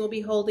 Mary's will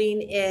be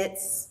holding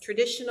its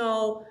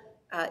traditional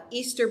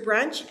Easter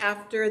brunch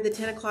after the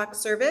 10 o'clock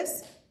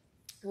service.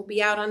 We'll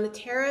be out on the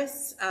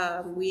terrace.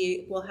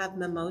 We will have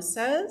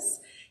mimosas,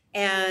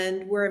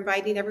 and we're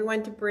inviting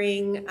everyone to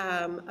bring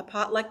a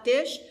potluck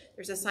dish.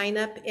 There's a sign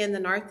up in the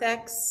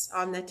narthex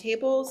on the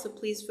table, so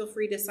please feel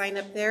free to sign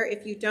up there.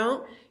 If you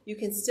don't, you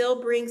can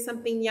still bring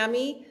something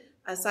yummy,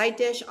 a side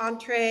dish,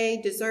 entree,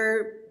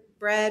 dessert,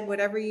 bread,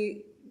 whatever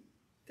the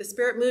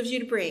Spirit moves you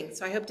to bring.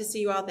 So I hope to see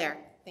you all there.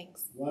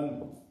 Thanks.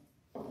 Wonderful.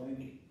 Thank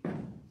you.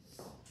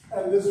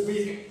 And this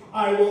week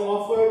I will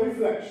offer a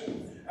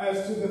reflection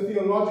as to the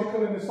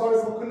theological and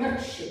historical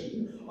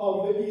connection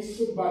of the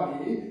Easter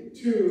Bunny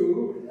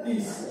to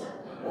Easter.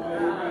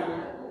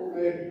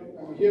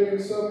 I'm hearing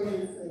so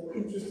many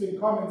interesting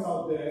comments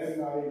out there,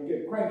 and I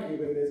get cranky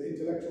when there's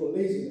intellectual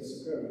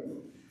laziness occurring.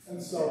 And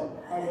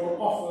so I will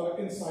offer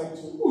insight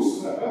to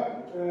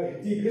Uster,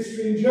 deep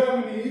history in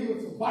Germany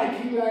with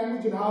Viking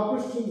language and how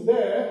Christians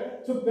there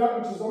took that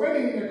which is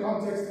already in their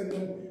context and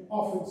then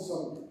offered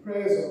some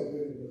prayers over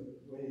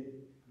it the way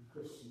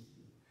Christians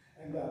do.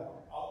 And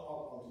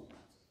I'll do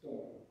that.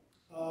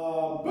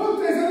 Don't worry.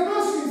 Birthdays,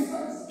 anniversaries,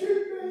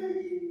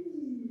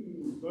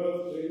 Thanksgiving!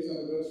 Birthdays,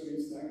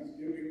 anniversaries,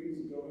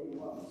 Thanksgivings, going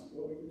once.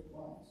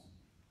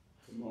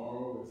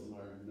 Tomorrow is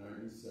my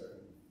 92nd.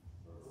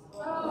 Oh,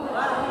 wow.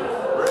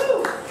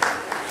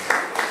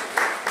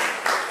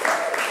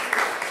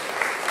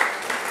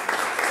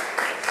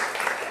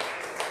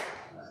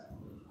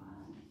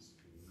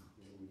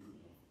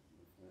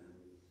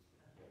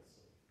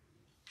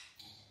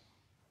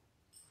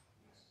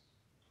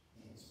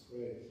 Let's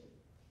pray.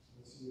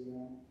 Let's see you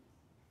now.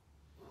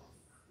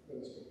 Let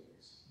us pray,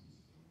 please.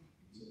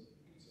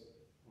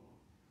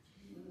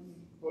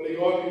 Holy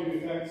God, we give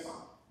you thanks.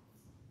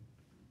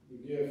 The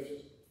gift,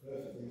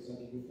 birthdays, and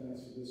give you thanks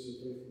for this, your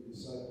faithful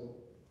disciple,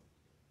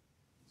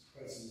 his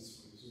presence,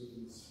 for his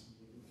witness,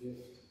 for the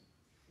gift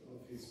of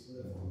his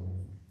birthday.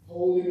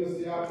 Hold him as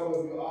the apple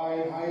of your eye,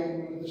 and hide him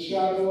under the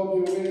shadow of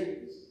your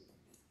wings,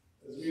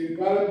 as we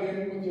envelop him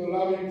with your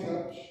loving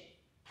touch,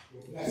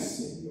 your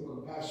blessing, your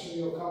compassion,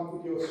 your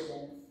comfort, your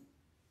strength.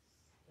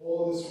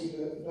 All this we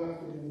conduct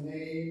in the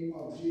name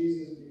of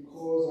Jesus,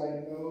 because I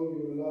know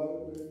you love it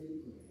when we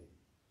pray.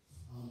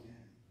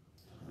 Amen.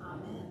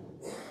 Amen.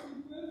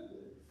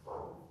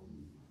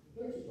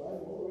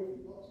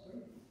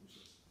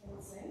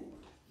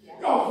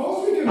 Of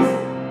course we can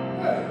sing.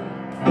 Hey.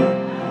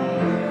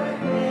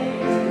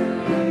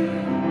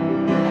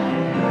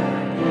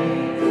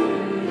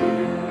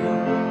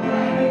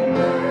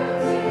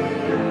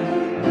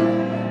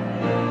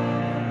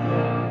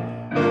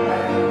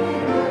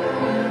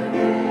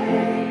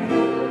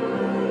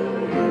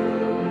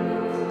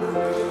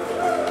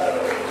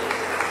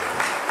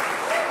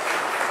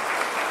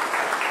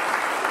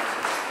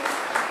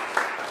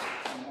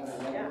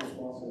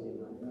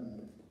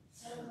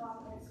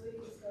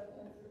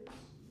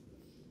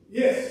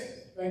 Yes,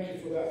 thank you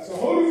for that. So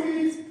Holy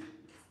Week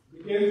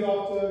begins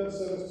after the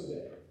service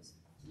today.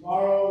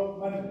 Tomorrow,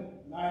 Monday,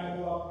 9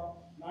 o'clock,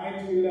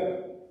 9 to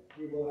 11,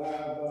 we will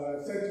have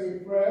a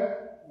centering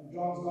prayer on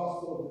John's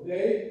Gospel of the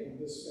day in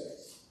this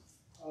space.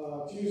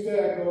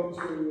 Tuesday, I go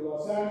to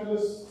Los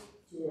Angeles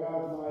to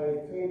have my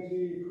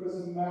clergy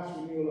chrism mass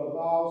renewal of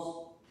vows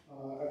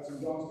at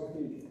St. John's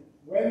Cathedral.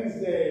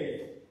 Wednesday,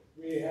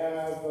 we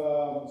have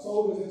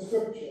Soldiers in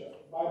Scripture,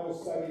 Bible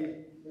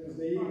study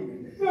Wednesday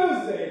evening.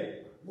 Thursday,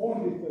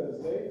 Maundy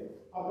Thursday,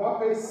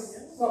 Agape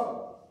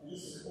Supper. And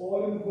this is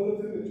all in the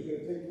bulletin that you're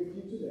going to take with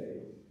you today.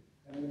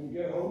 And when you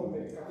get home,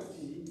 make a cup of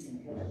tea and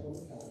catch up on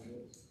the calendar.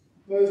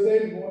 Thursday,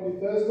 Maundy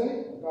Thursday,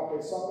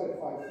 Agape Supper at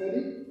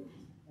 5:30.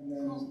 And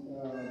then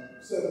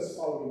service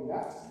following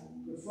that.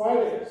 Good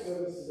Friday,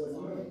 service is at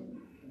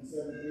noon and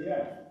 7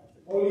 p.m.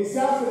 Holy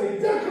Saturday,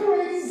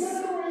 decorating.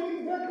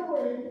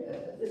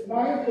 It's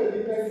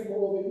 9:30, thank you for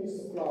all the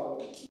Easter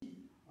flowers.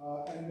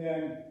 And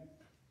then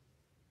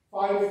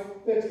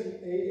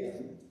 5:30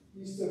 a.m.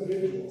 Easter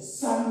Vigil,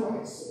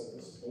 sunrise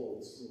service,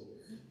 old school.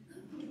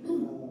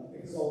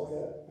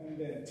 Exalted. And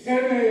then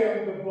 10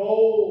 a.m. the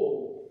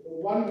bowl, the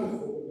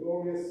wonderful, the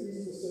glorious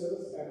Easter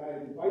service, and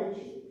I invite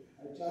you,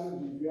 I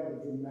challenge you, if you have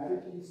a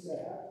dramatic Easter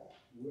hat,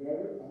 wear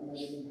it. I might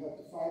even have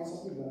to find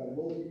something, but I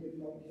will be in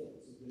my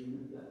kids. So there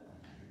you go.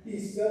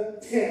 Easter,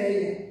 10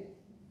 a.m.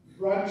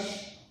 brunch,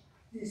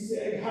 Easter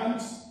egg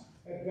hunt,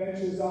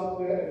 adventures out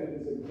there, and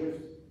it is a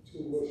gift to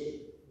worship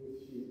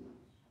with you.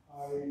 I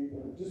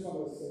just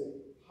want to say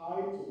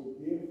hi to a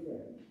dear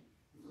friend,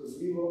 because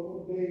we were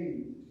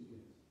ordained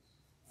together.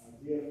 Our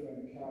dear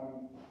friend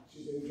Karen,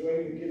 she's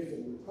enjoying the gift of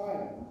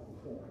retirement,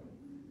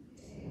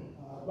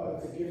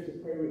 but it's a gift to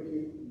pray with you,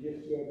 a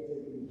gift to have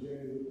taken the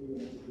journey with you,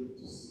 and it's a gift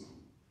to see.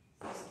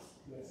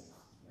 Yes.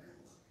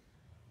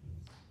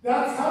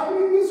 That's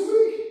happening this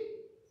week.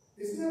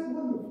 Isn't that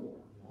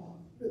wonderful?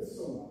 It's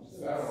so much. Is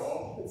that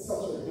all? It's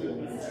such a good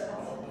one.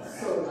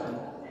 So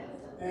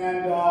good.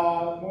 And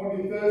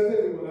Morning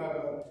Thursday, we will have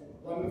a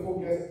wonderful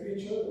guest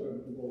preacher,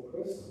 Reverend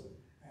Chris,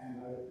 and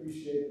I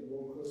appreciate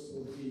that Chris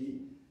will be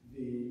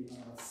the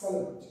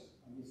celebrant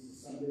on Easter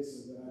Sunday, so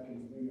that I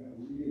can bring a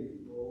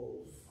really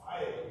bold,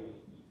 fiery,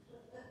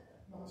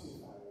 not too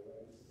fiery,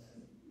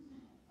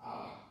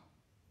 right?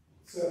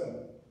 Sermon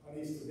on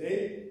Easter Day,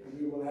 and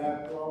we will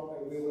have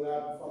probably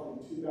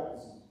 2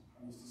 baptisms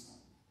on Easter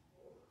Sunday.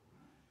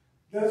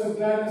 That's what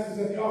gladness is,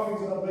 the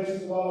offerings and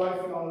oblations of our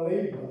life and our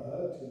labor to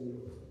the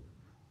Lord.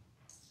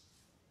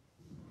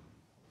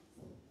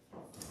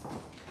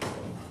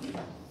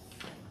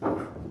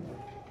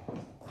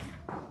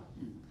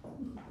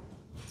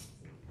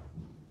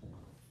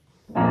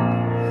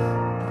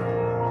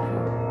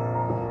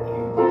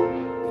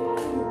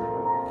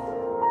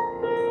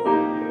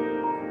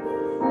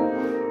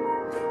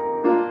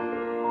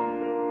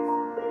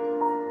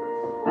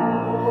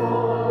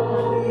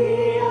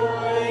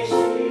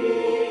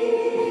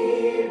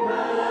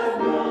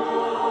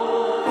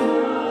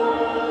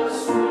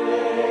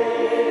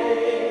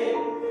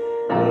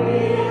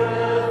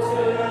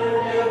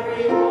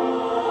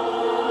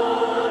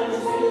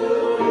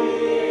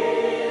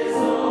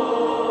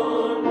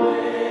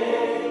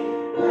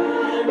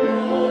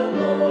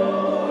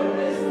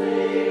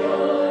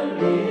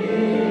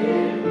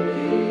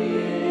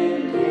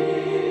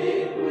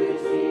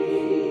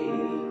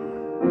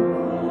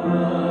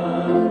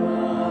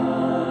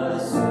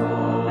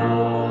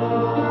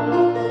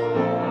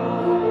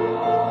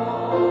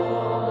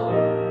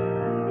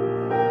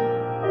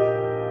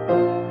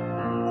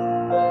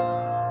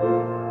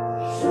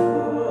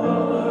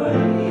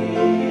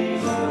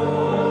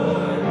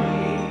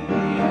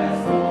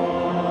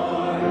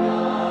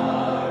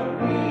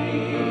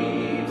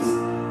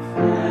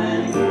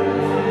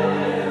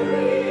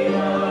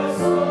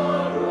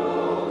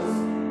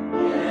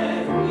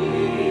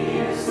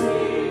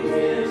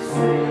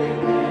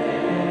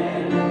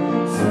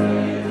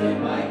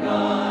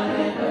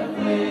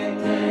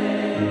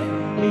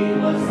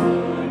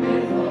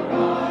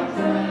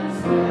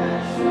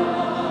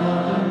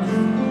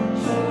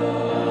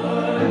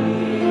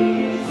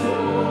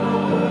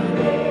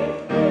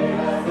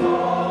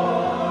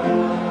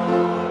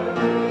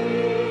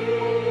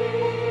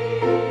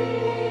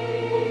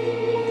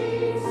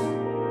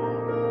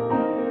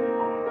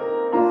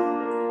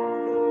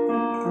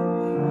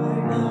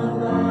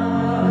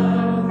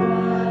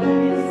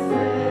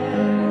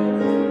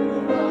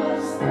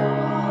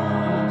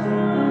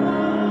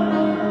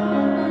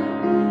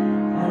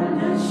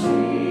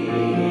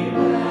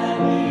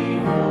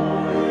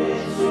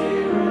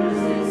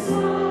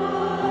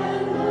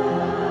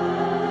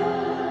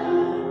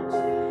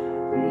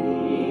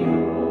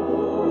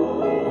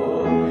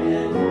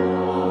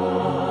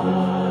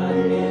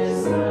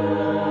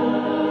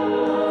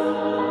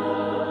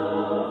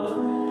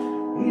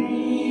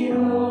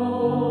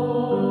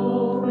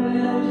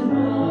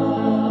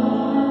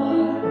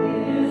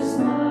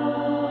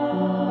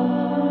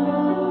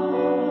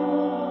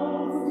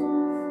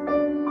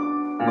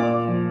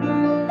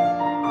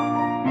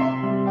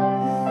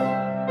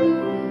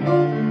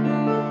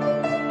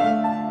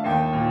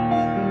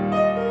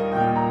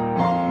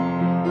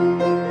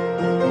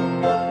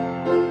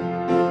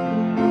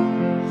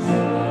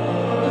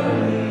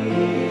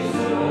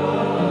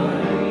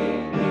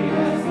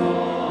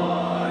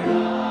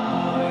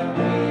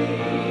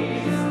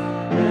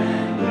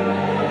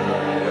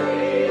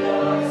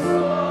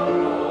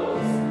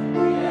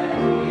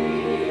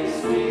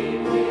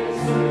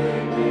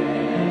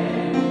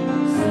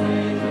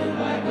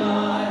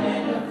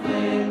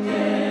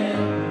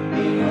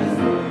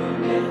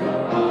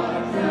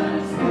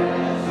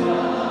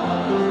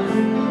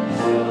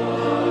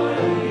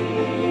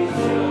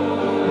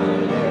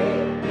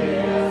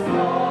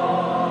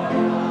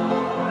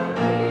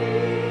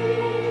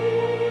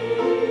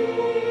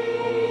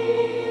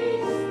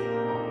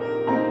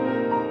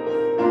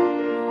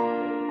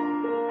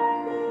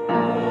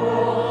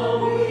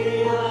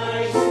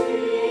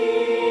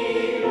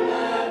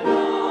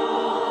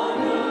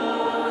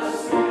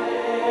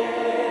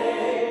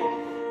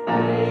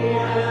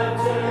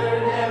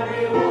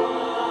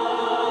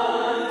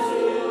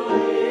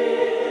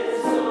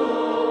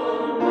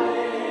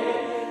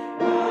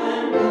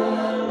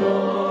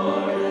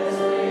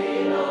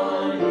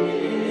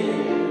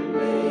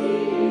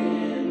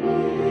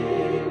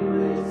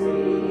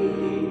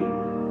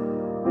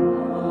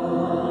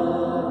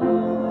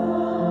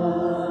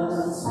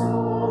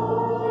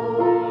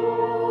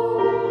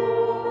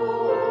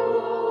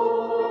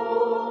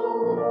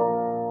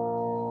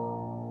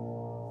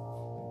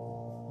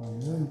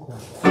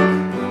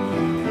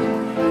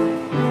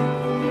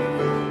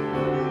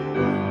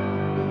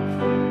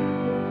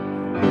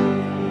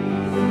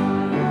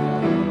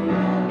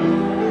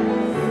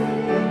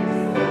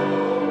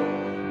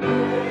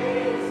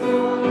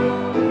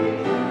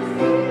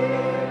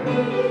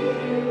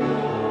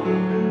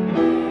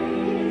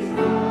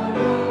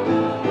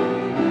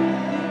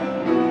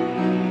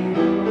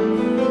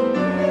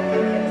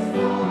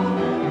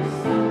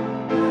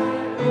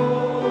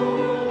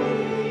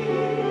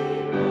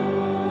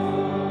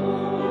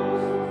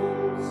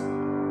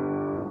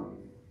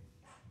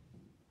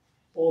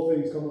 All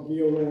things come of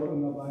thee, O Lord,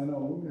 and of thine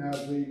own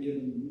have we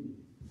given thee.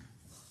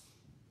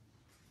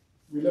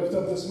 We lift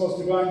up this most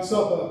divine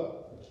supper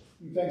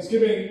in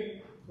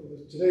thanksgiving for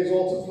today's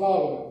altar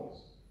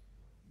flowers,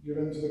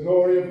 given to the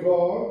glory of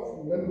God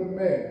from Linda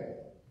Mayer,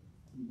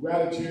 in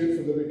gratitude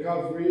for the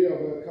recovery of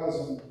her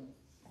cousin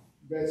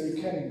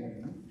Betty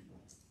Kenningham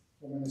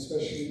from an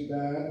especially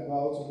bad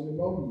bout of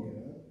pneumonia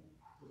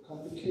with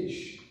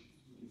complications.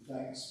 We give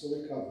thanks for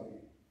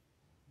recovery.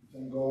 We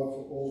thank God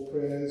for all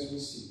prayers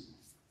received.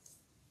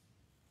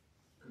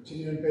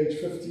 Continue on page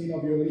 15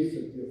 of your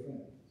leaflet, dear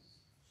friends.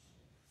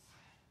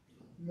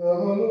 The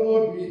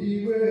Lord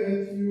be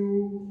with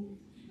you.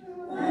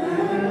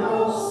 And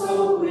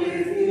also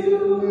with you.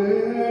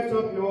 Lift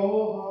up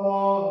your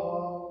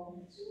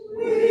hearts.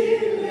 We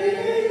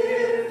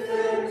lift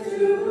them to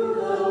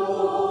the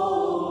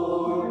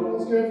Lord.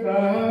 Let's give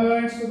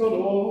thanks to the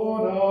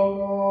Lord our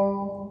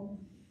God.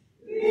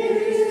 It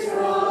is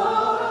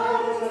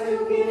right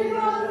to give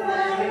God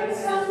thanks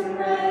and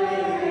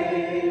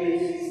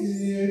praise.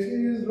 It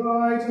is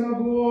right and a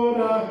good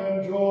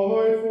and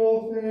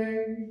joyful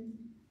thing,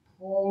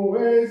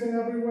 always and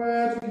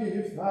everywhere to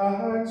give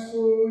thanks to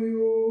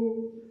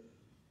you,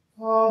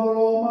 Father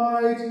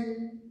Almighty,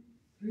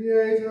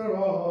 Creator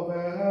of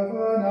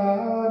heaven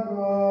and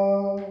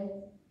earth,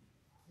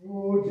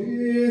 through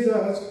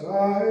Jesus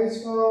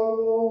Christ our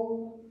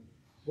Lord,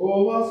 who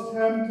was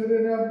tempted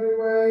in every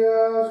way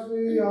as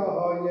we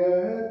are,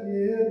 yet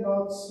did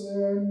not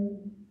sin.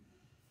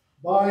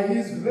 By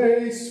his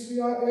grace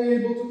we are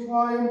able to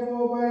triumph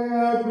over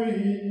every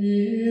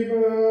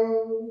evil,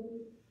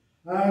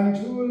 and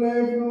to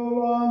live no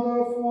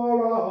longer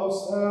for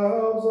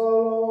ourselves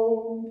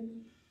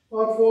alone,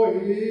 but for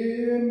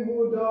him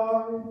who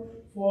died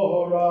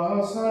for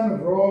us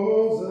and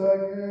rose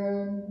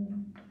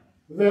again.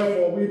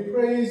 Therefore we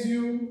praise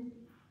you,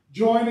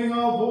 joining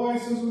our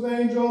voices with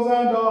angels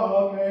and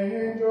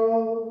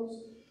archangels,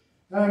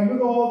 and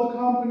with all the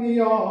company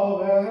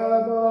of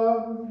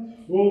heaven,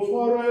 will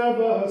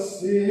forever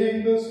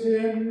sing this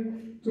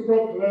hymn to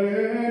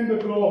proclaim the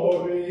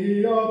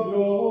glory of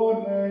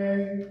your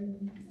name.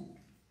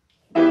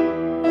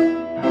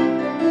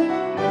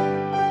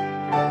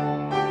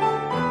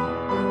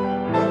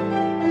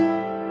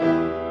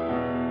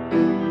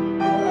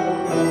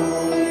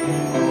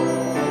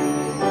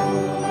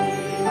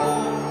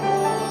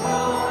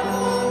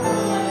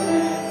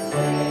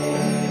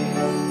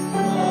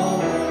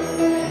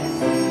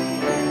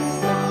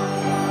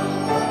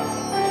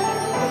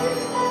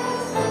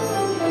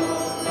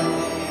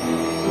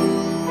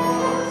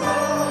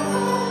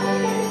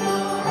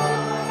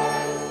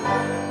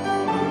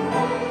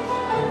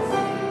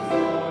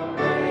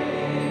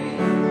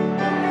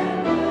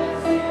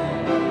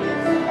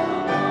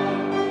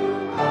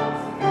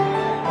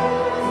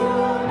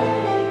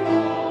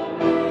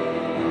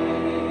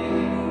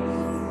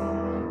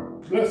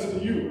 Blessed are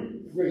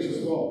you, gracious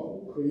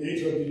God,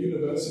 creator of the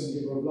universe and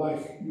giver of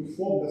life. You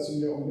formed us in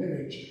your own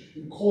image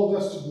and called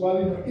us to dwell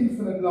in your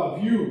infinite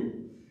love.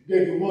 You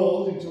gave the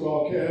world into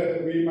our care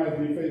that we might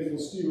be faithful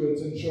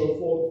stewards and show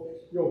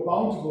forth your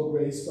bountiful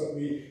grace, but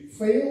we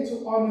fail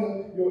to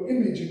honor your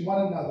image in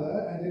one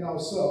another and in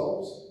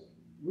ourselves.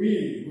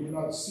 We would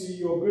not see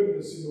your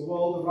goodness in the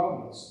world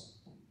around us.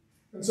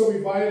 And so we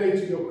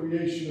violated your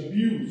creation,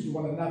 abused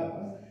one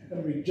another,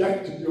 and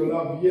rejected your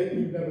love, yet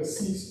you never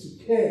ceased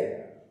to care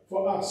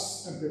for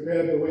us and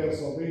prepared the way of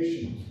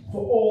salvation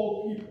for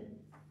all people.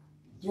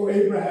 Through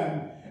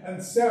Abraham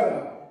and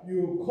Sarah,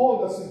 you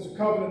called us into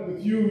covenant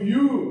with you.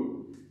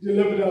 You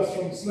delivered us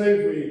from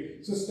slavery,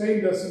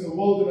 sustained us in the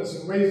wilderness,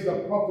 and raised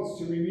up prophets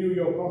to renew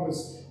your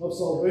promise of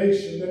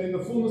salvation. Then in the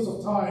fullness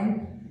of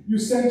time, you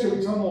sent your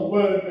eternal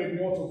word made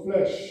mortal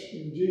flesh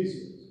in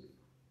Jesus.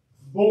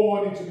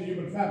 Born into the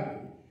human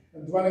family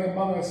and dwelling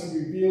among us, he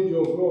revealed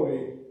your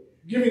glory.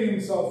 Giving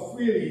himself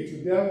freely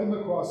to death on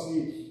the cross,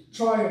 he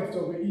triumphed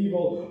over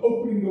evil,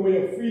 opening the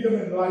way of freedom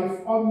and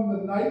life on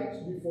the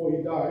night before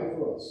he died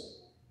for us.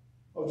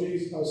 Our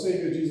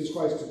Savior Jesus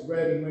Christ took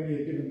bread, and when he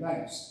had given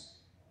thanks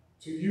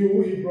to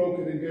you, he broke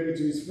it and gave it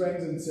to his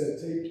friends and said,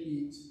 "Take,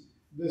 eat.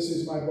 This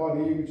is my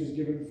body, which is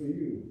given for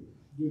you.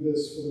 Do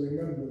this for the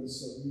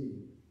remembrance of me."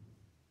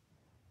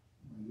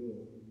 My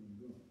Lord,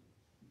 my God.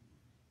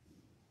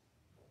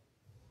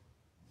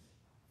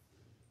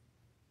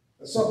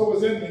 As supper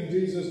was ending,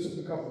 Jesus took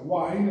the cup of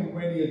wine, and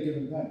when he had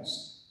given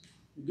thanks,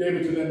 he gave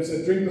it to them and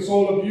said, "Drink this,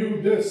 all of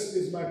you. This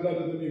is my blood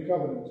of the new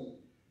covenant,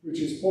 which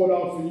is poured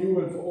out for you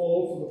and for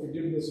all for the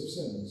forgiveness of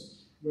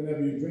sins.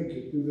 Whenever you drink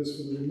it, do this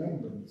for the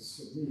remembrance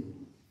of me.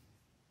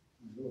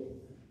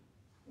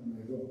 And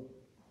I go.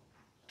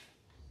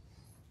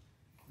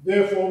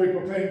 Therefore, we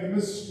proclaim the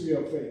mystery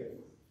of faith.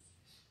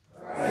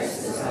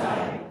 Christ is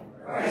died.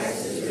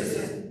 Christ is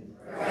risen.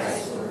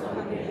 Christ will come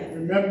again.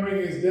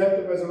 Remembering his death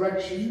and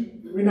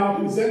resurrection, we now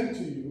present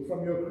to you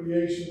from your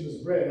creation this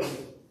bread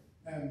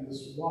and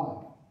this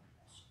wine.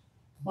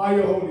 By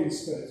your Holy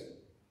Spirit,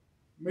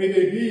 may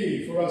they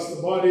be for us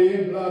the body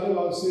and blood of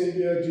our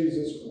Savior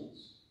Jesus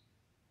Christ.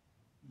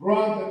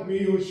 Grant that we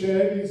who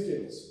share these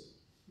gifts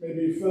may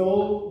be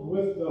filled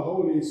with the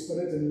Holy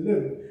Spirit and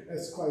live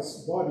as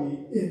Christ's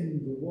body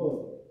in the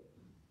world.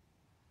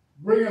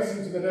 Bring us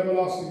into that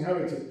everlasting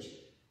heritage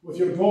with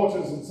your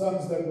daughters and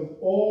sons, that with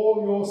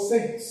all your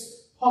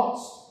saints,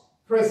 past,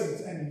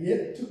 present, and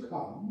yet to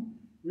come,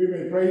 we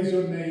may praise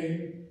your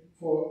name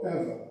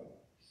forever.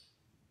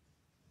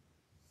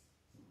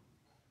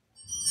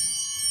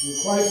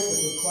 Through Christ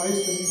and with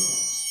Christ and in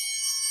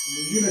Christ, in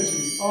the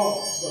unity of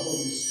the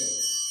Holy Spirit,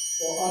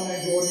 for honor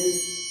and glory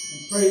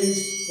and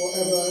praise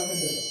forever and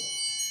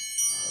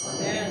ever.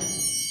 Amen.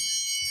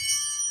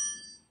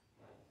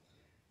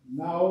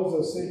 Now, as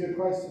our Savior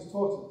Christ has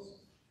taught us,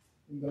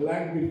 in the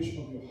language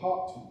of your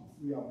heart,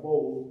 we are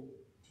bold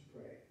to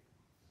pray.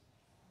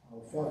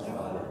 Our Father,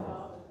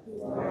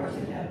 who art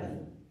in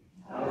heaven,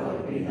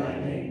 hallowed be thy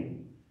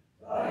name.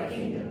 Thy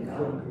kingdom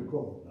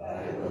come,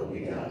 thy will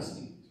be done,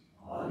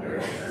 on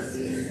earth as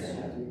it is in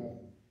heaven.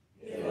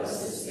 Give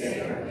us this day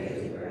our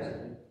daily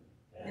bread,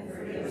 and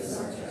forgive us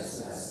our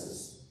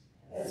trespasses,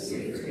 as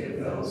we forgive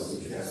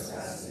those who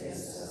trespass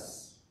against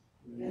us.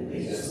 And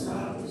lead us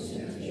not into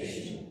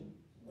temptation,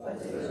 but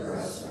deliver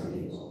us from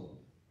evil.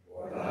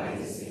 For thine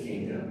is the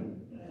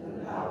kingdom,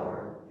 and the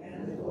power,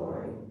 and the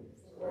glory,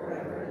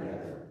 forever and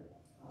ever.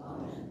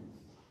 Amen.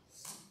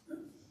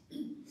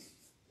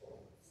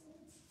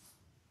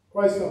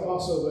 Christ our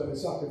Passover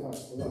is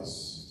sacrificed for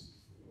us.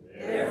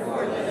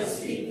 Therefore let us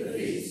keep the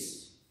feast.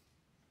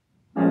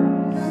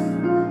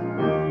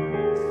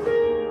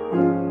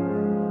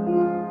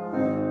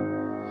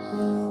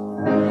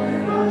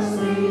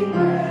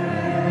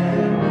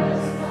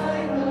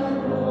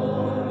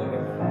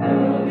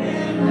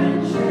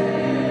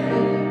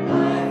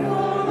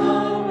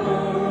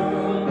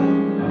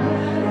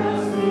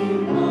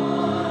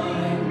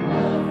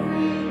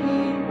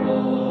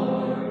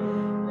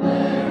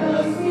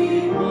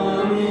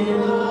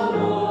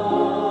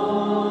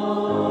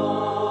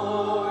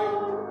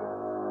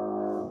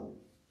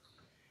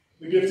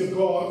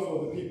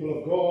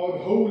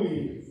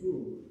 Holy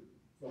food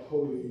for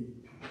holy people.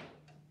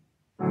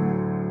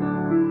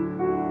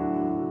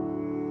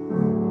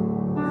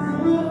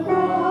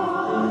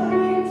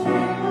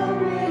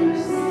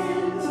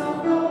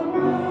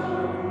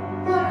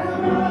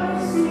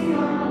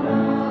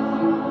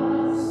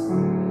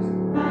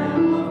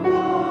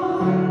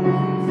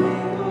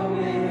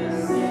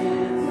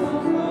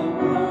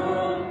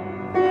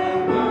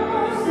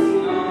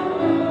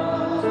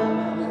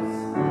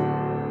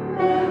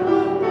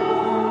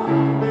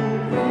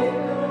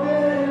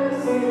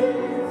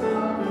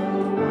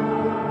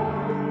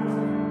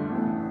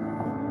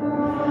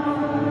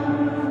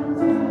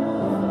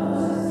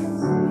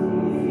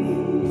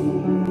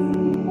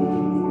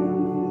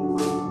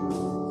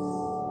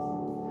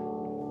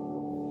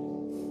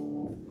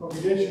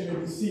 Congregation may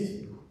be seated.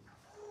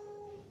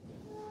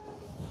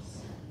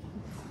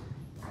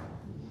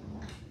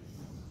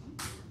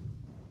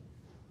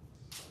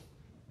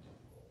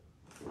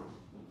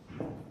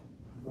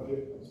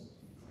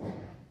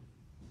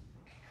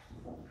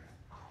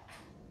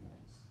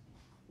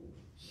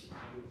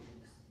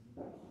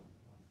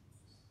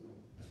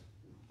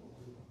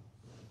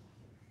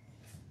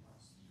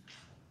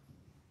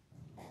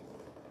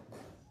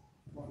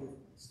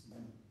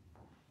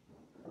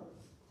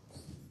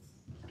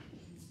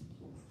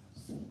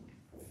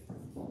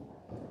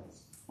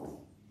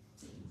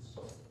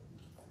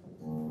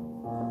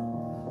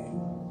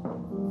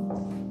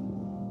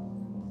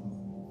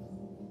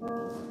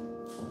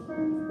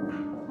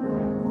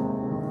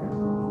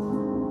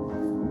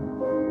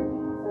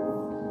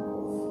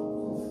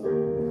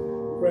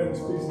 Friends,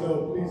 please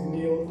know, please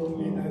kneel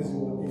only as you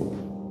are able.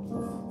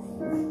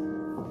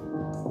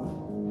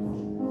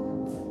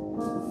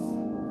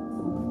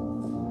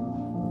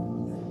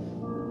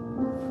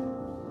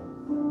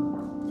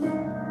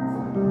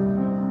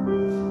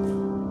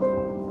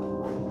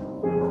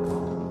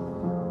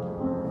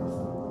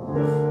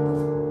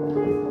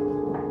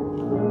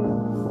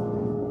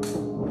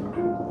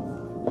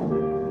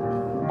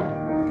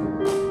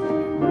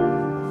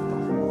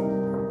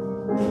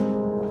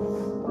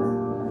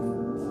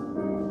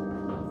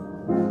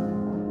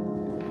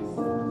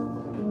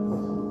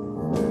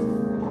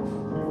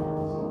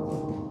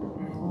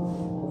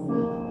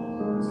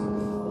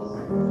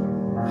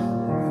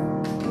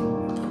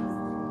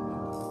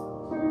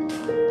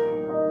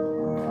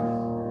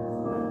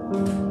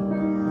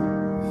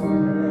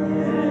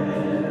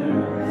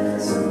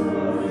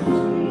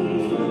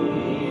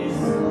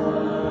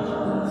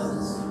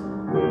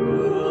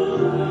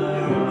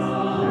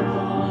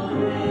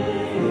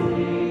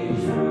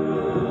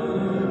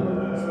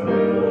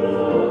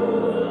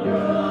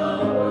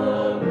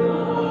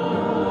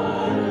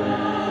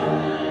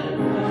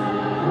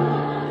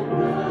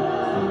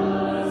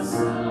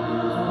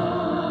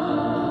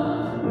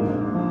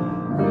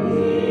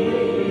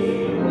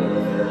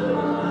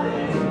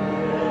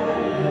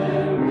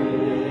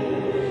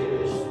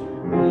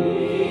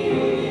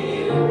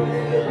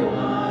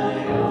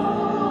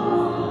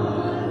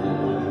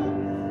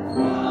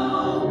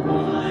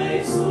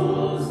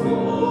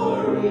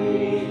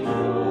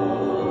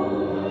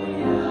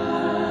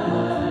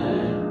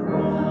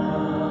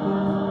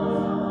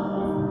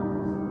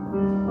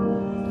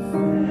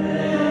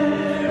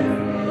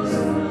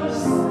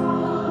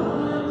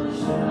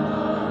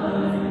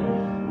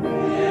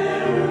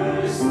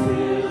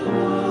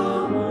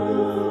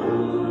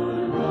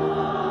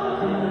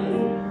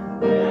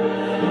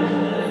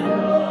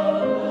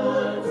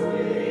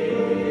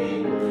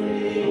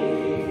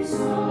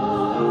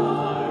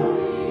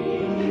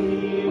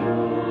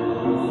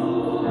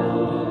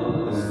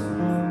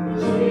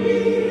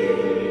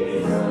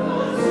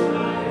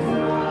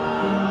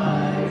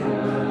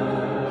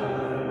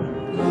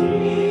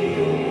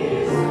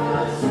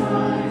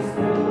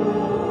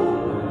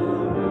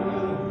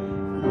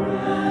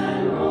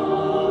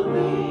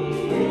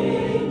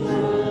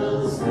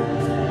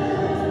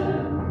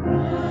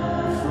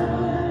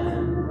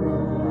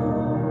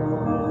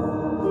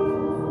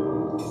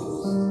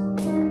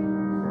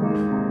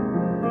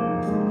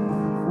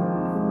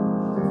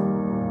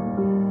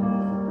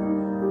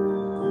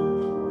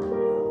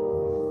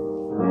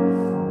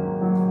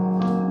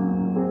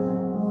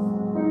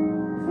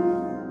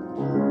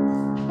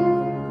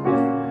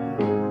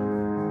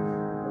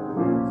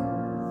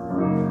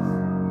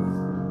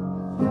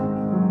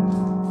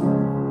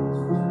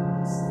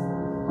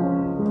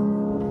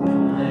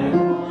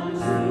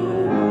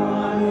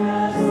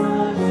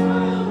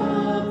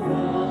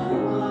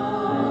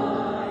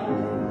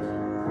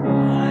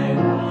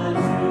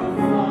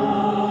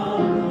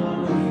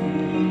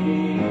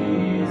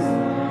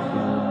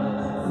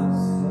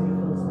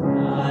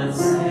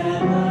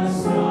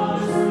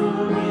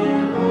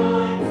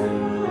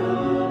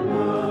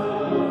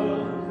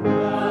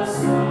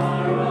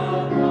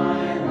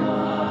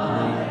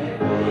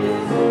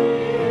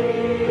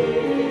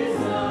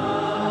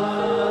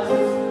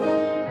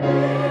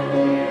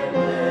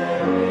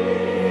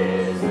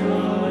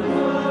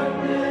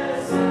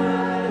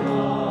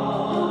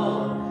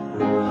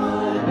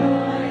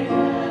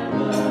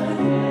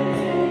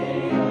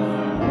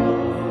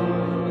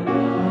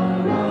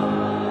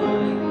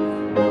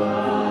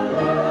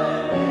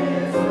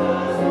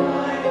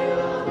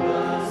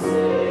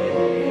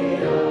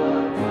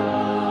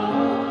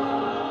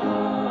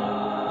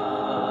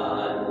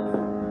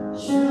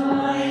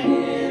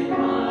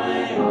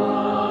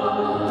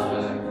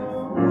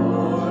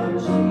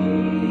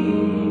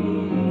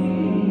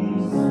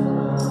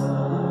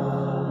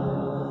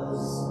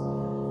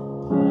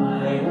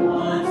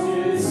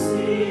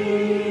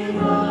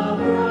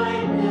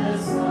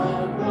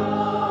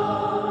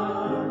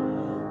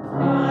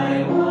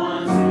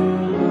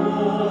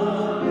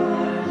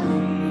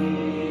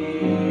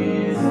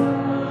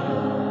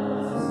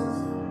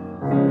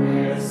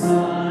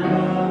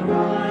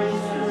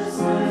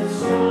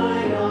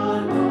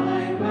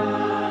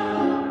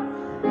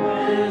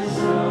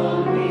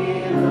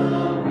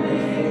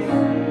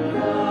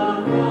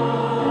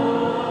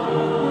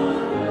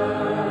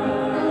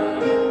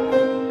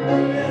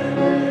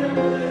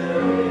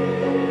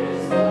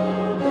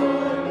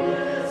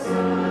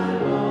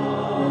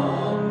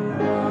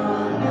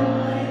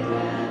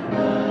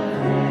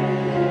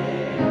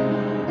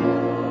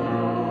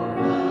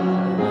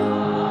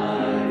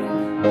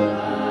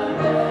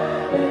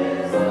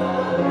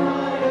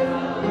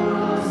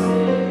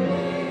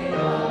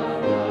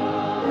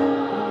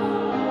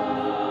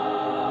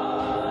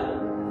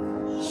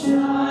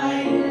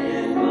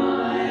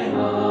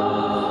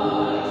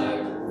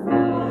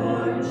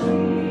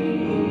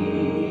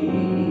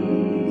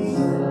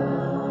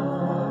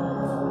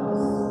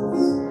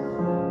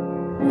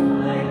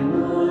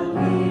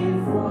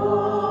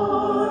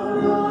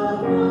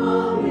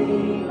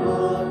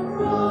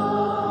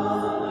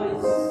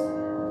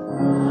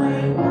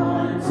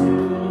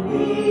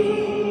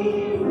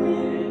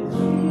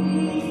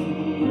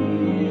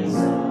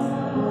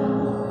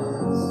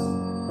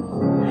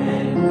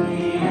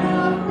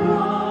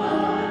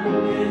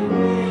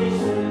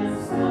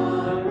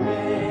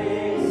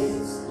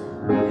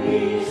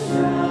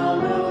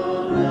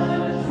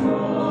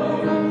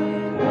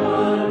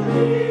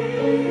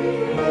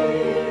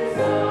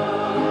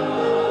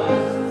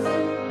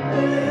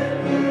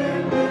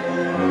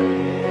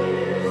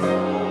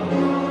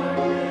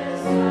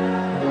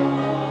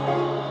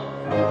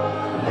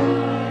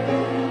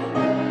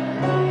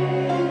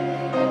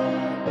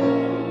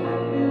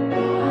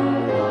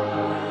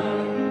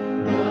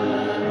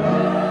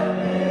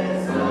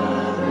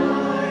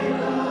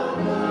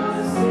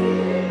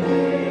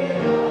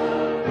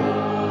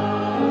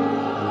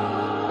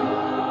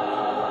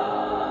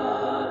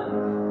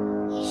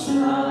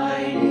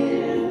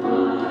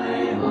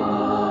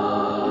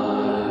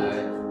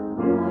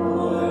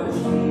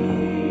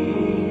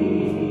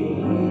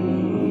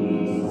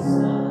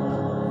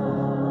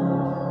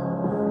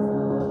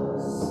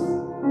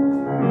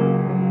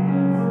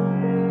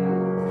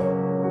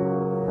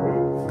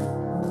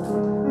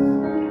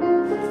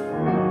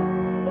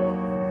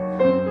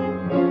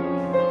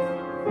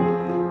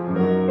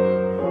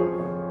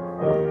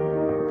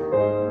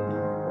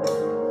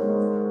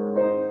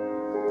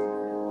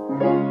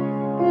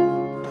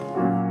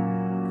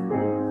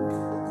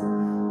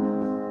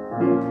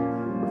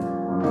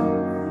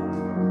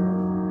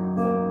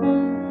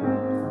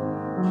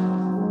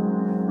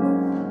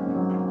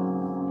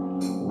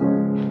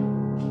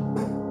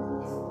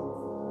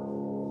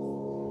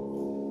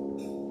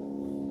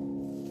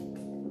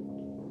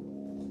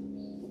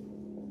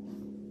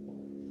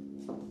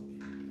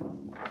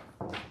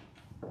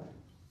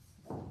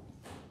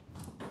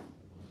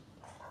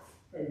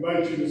 I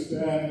invite you to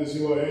stand as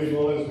you are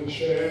able as we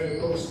share the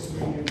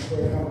post-communion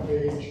prayer on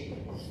page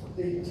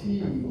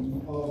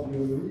 18 of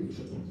your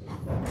leaflet.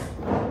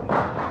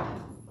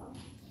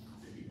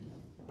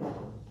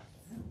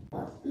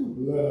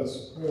 Let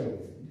us pray.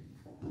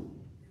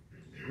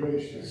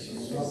 Gracious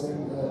and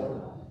loving God,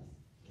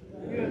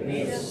 you have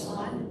made us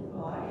one in the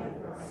body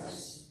of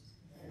Christ,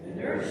 and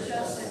nourished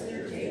us at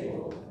your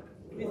table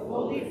with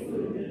holy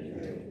food and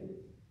drink.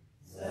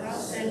 Thou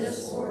send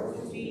us forth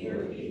to feed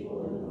your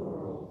people in the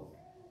world.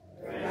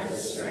 Grant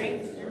us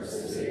strength to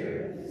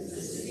persevere in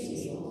this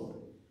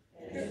evil,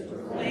 and to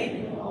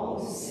proclaim in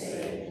all we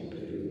say and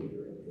do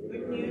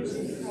good news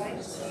in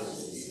Christ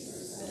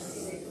Jesus as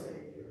Savior.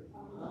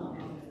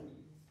 Amen.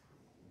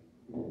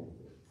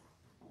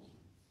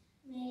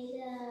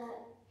 May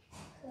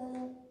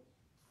the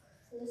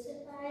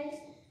crucified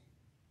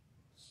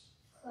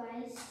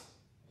Christ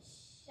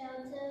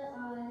shelter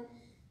our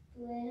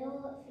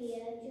little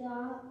fear,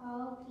 draw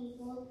all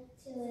people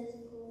to his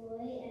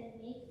glory, and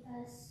make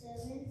us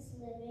servants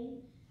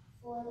living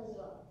for the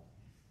world.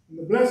 And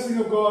the blessing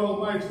of God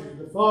Almighty,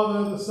 the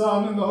Father, the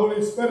Son, and the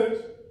Holy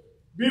Spirit,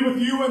 be with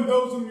you and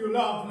those whom you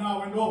love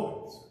now and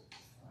always.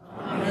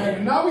 Amen.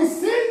 And now we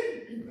sing.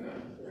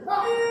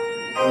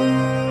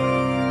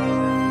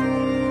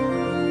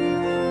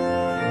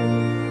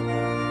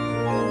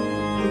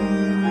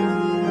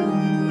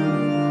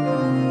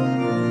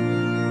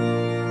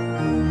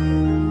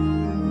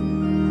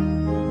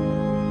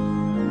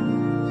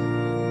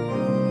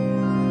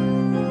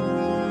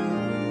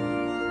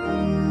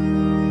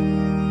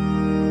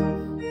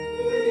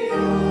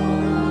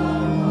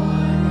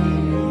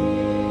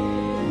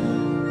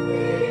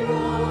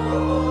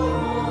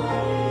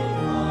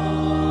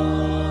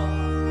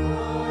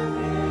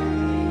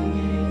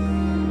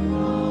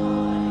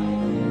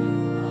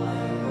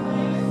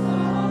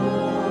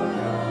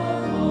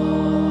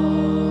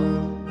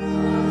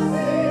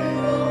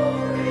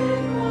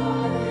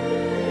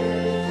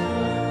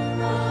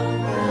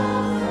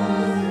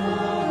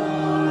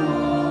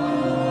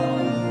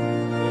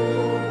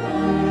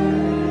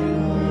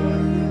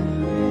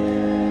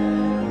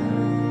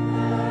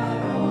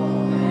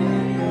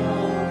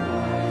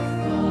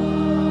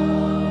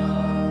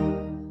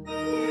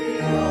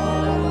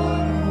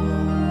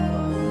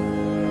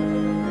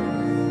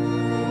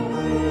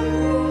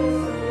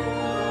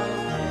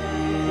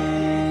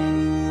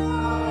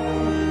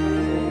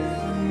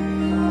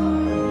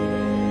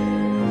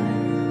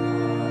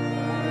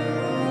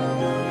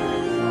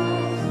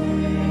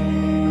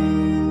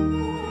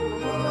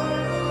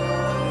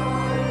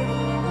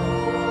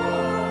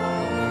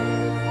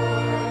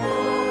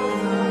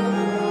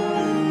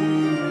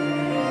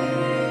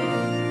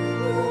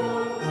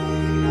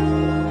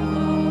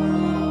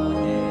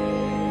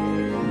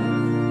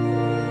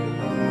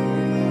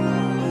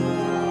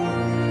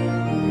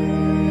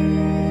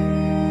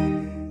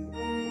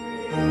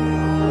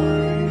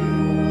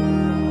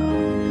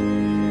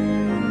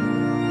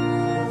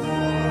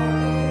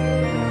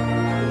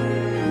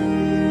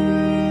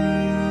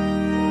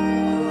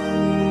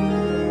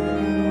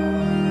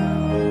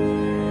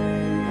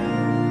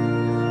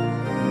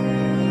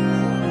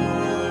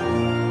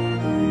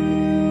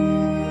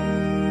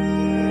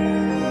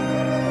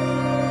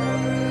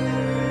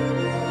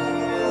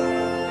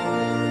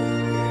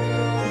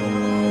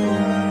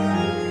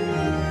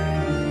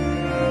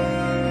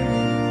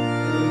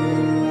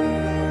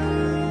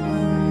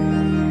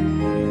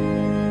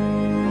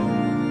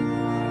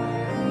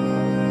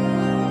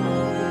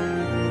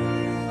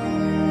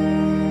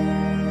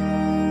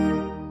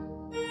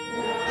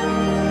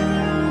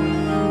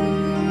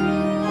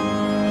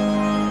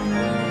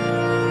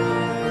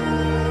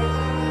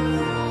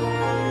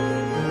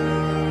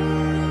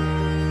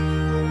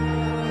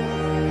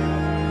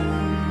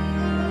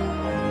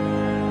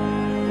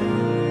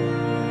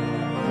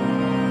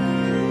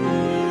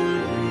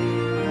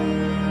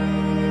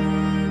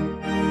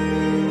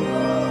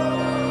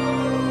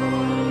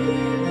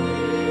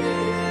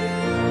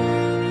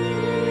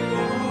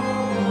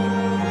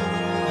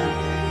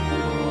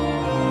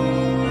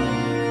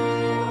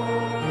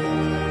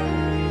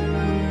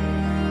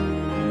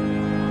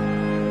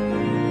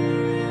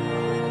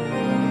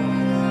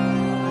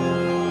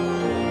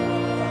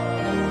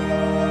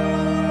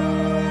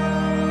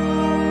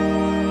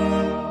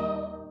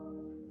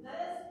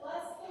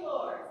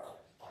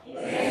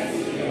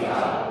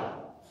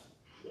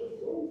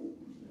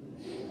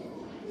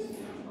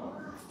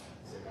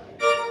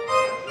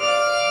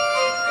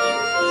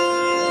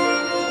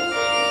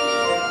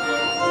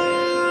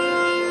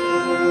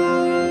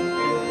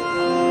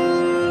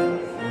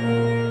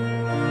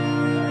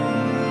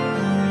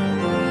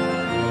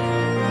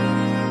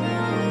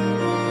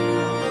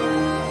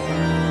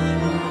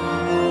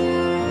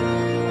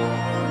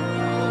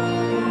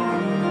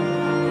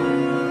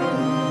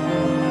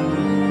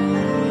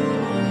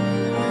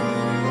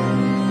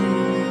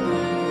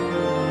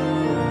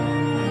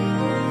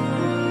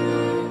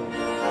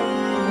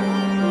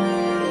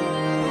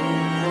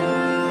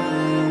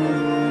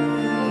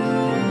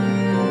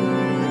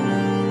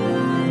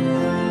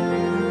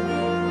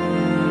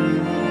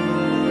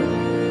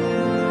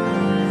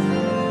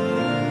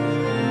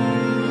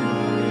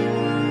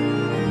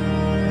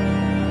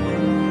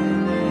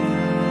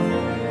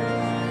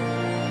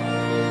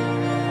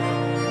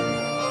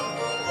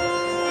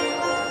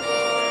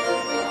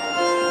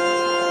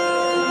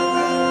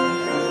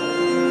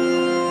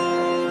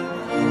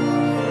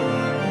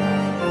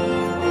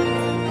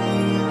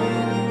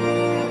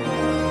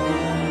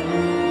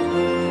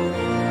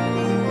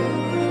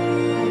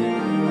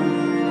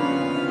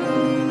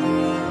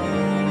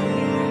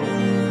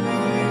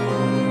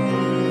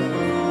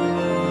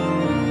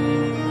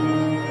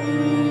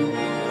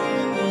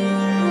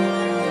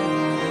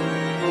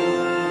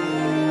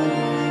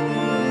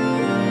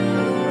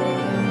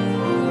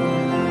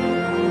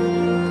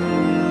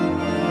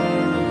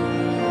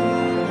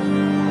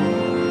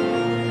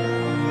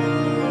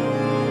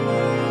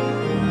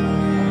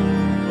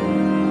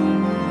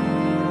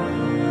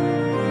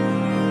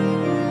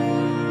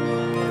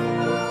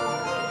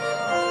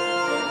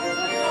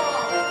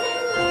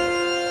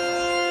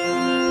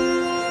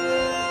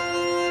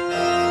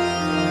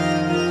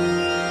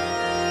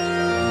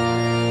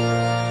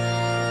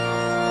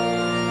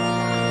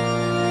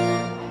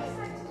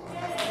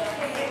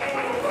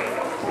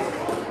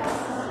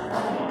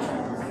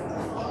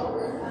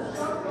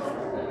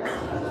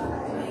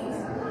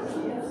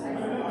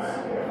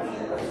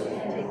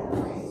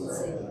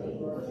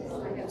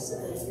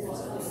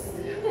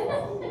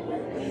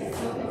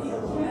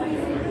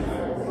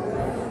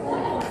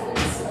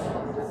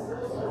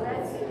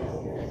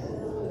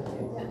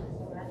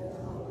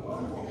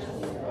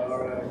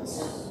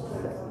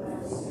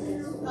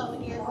 over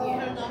here. He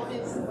turned off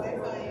his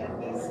Wi-Fi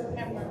and he's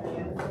camera.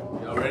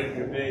 Y'all ready for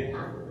your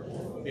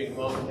big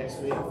moment next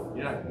week?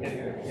 You're not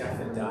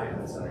gonna die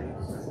on this, are you?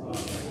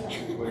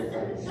 You're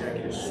not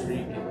gonna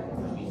shriek.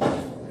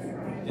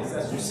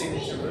 That's your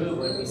signature move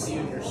when we see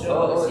you in your shows.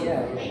 Oh,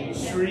 yeah. You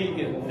shriek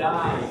and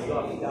die. You go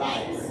off and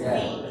die.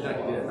 Yeah. You're not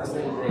gonna do that. That's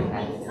really great.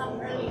 Come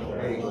early.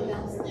 Go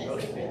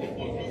downstairs.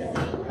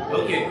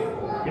 Okay.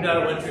 You're not a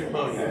one-trick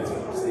pony. That's what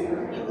I'm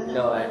saying.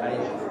 No, I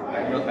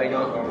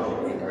don't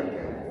normally think earlier.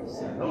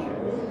 Okay.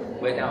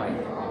 But now I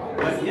know.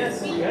 But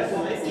yes, you have to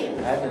make it.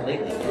 I have been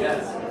lately.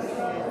 Yes.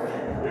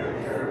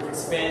 You're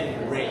expanding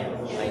the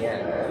range. I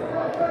am.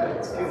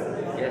 That's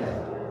good. Yeah.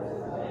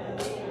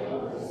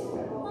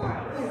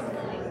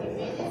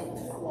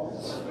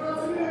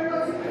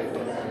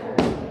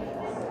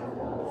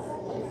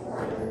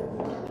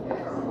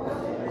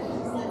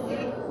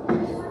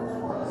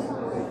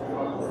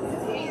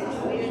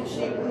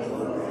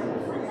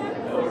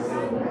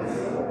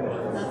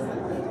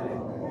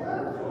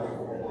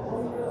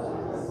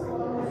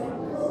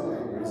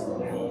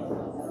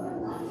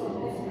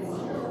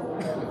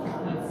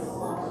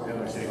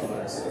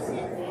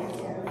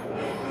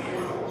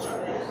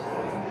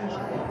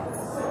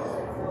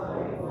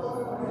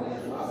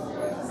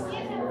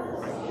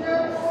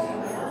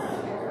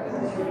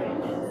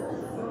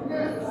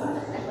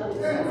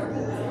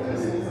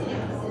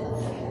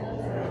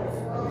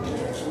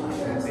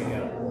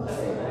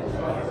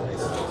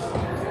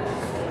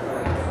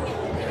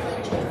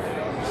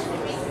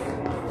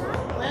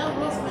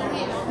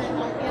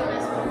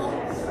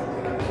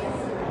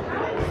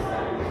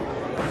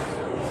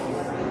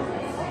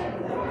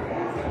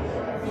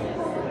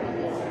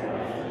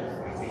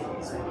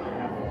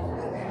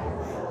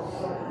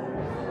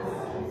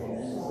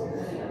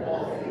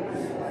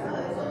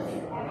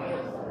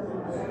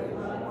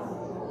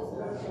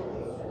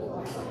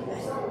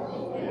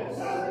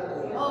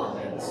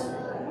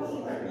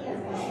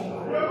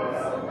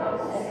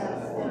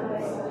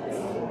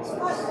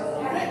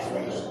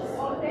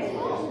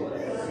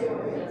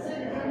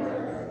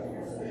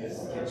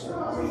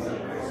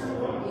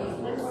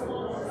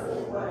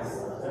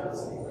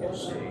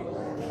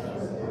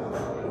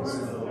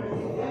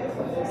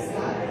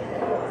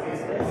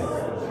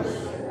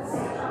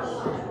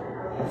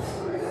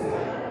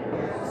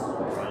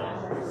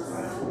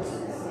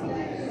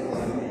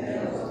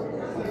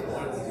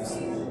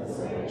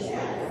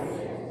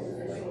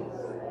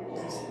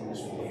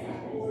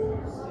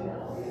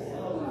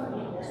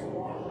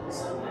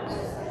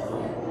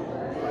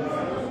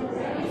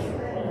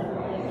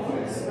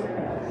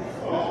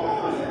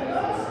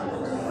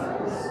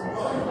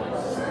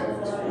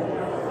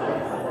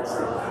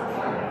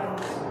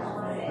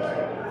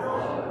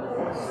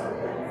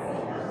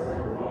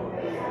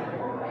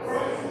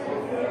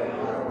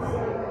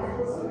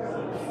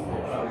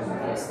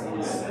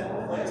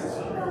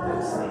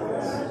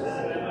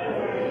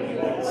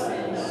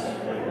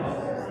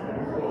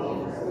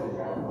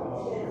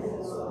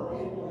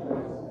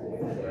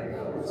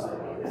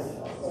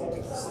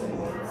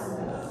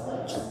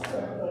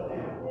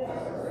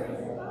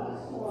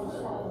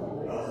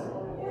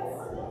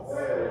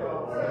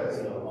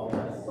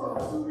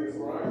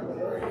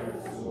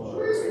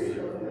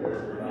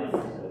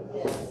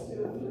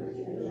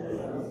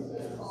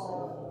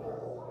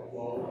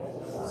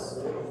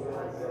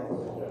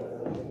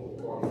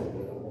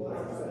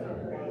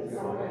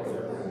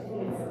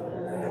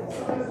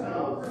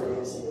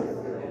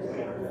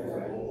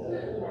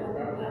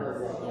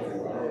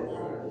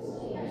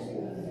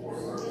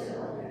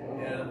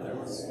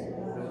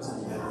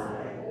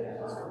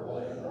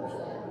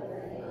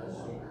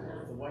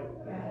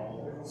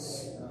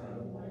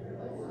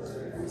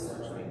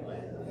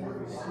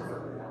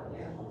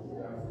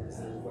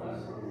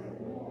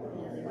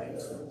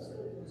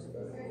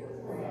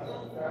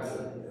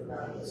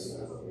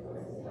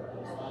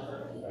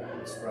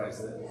 I'm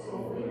surprised that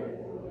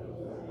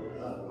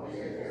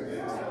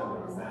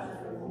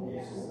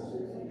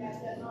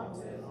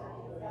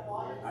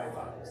I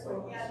thought it was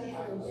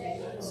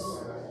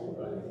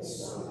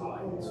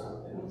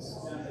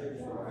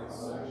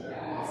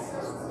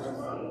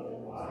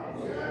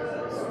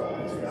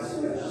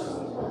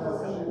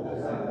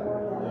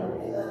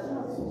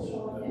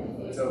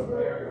it's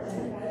over.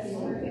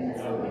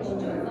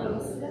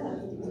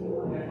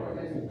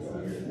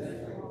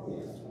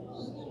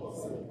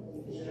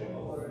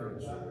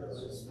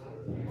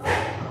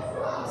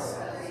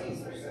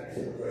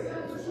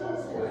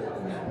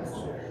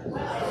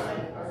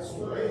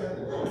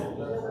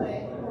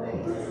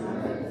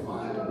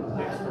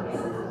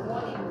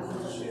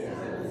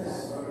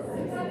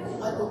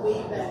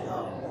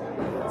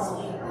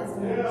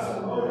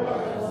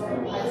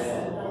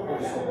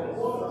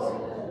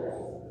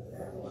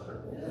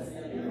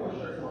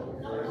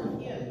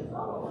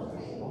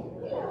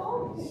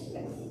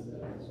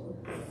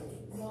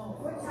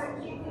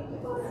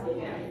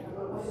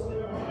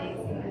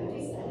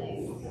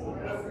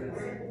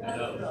 I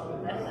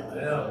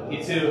know, me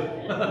too.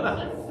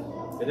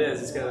 It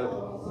is,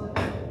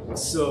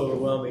 it's so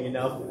overwhelming, and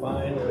now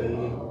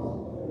finally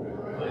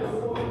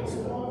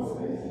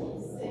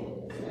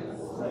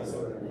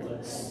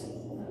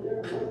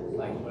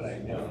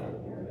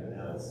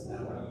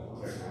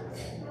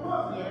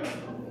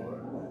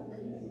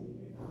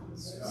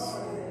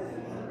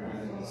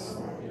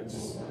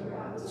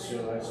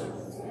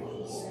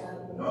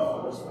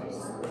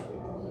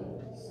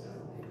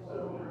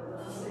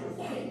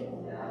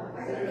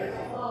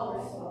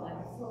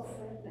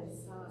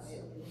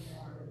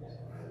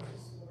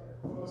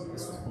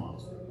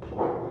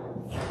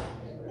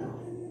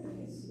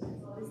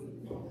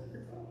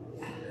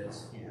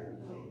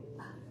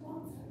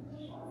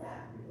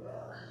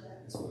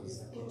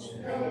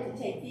I had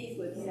to take these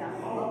with me. I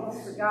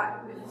almost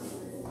forgot.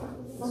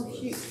 Oh,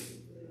 shoot.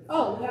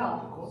 Oh,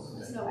 well.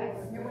 No, I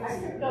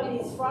took all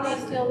these fries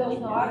still in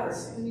the water.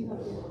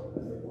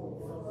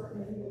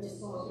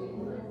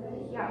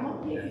 Yeah, I'm going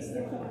to take these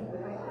different ones.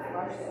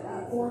 Wash that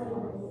out.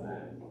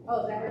 Oh,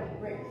 that would be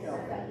great, Joe.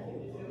 Thank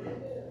you.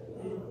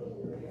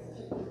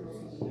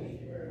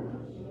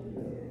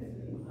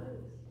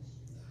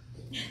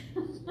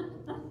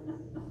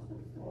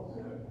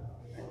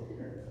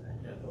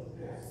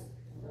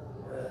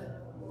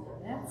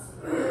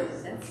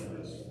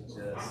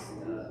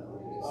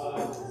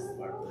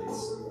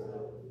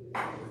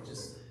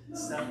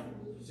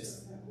 Just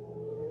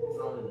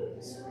thrown in there,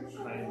 just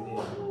crammed in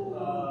to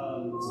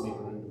make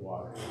room to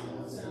water.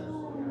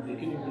 They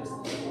can even just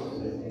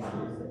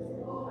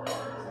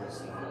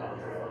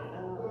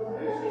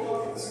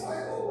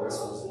this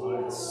was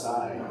on its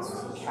side. This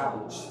was a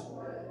couch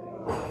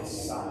on its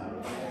side.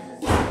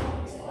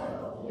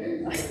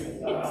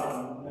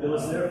 It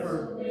was there for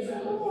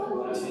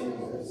 10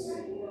 years.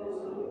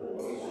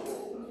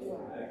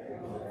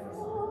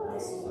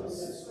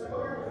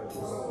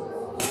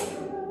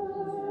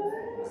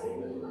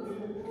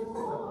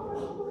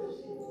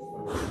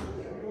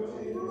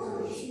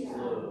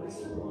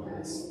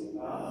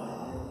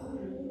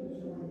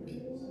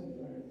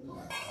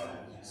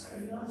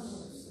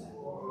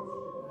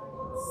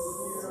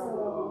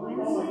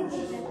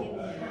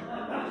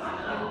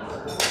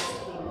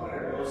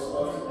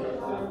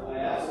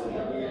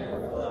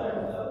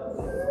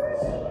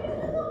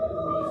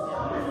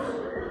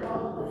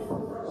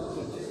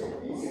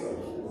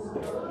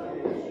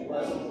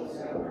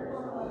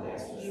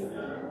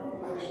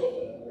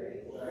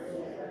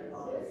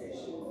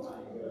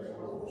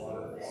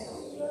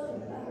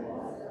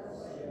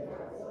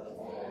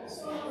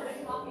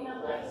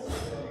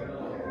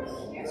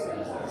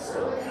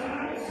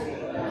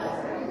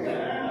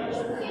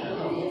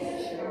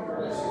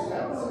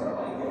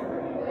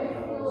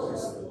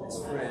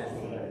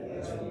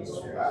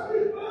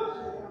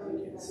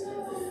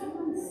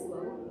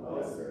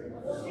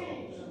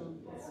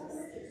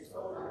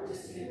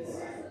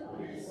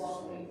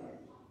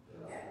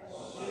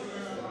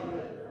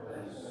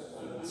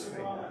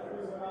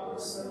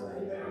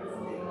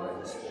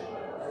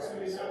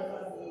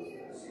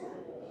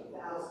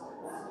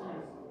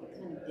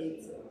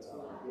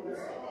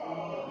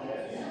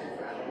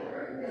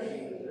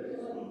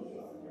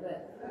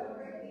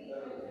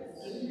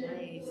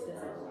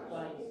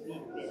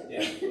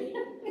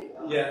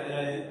 Yeah, and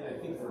I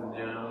think for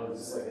now,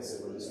 just like I said,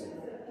 we're just going to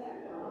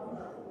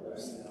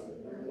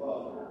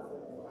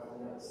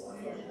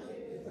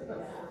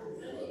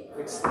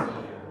fix the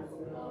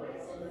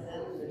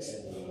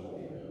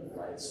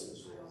light switch.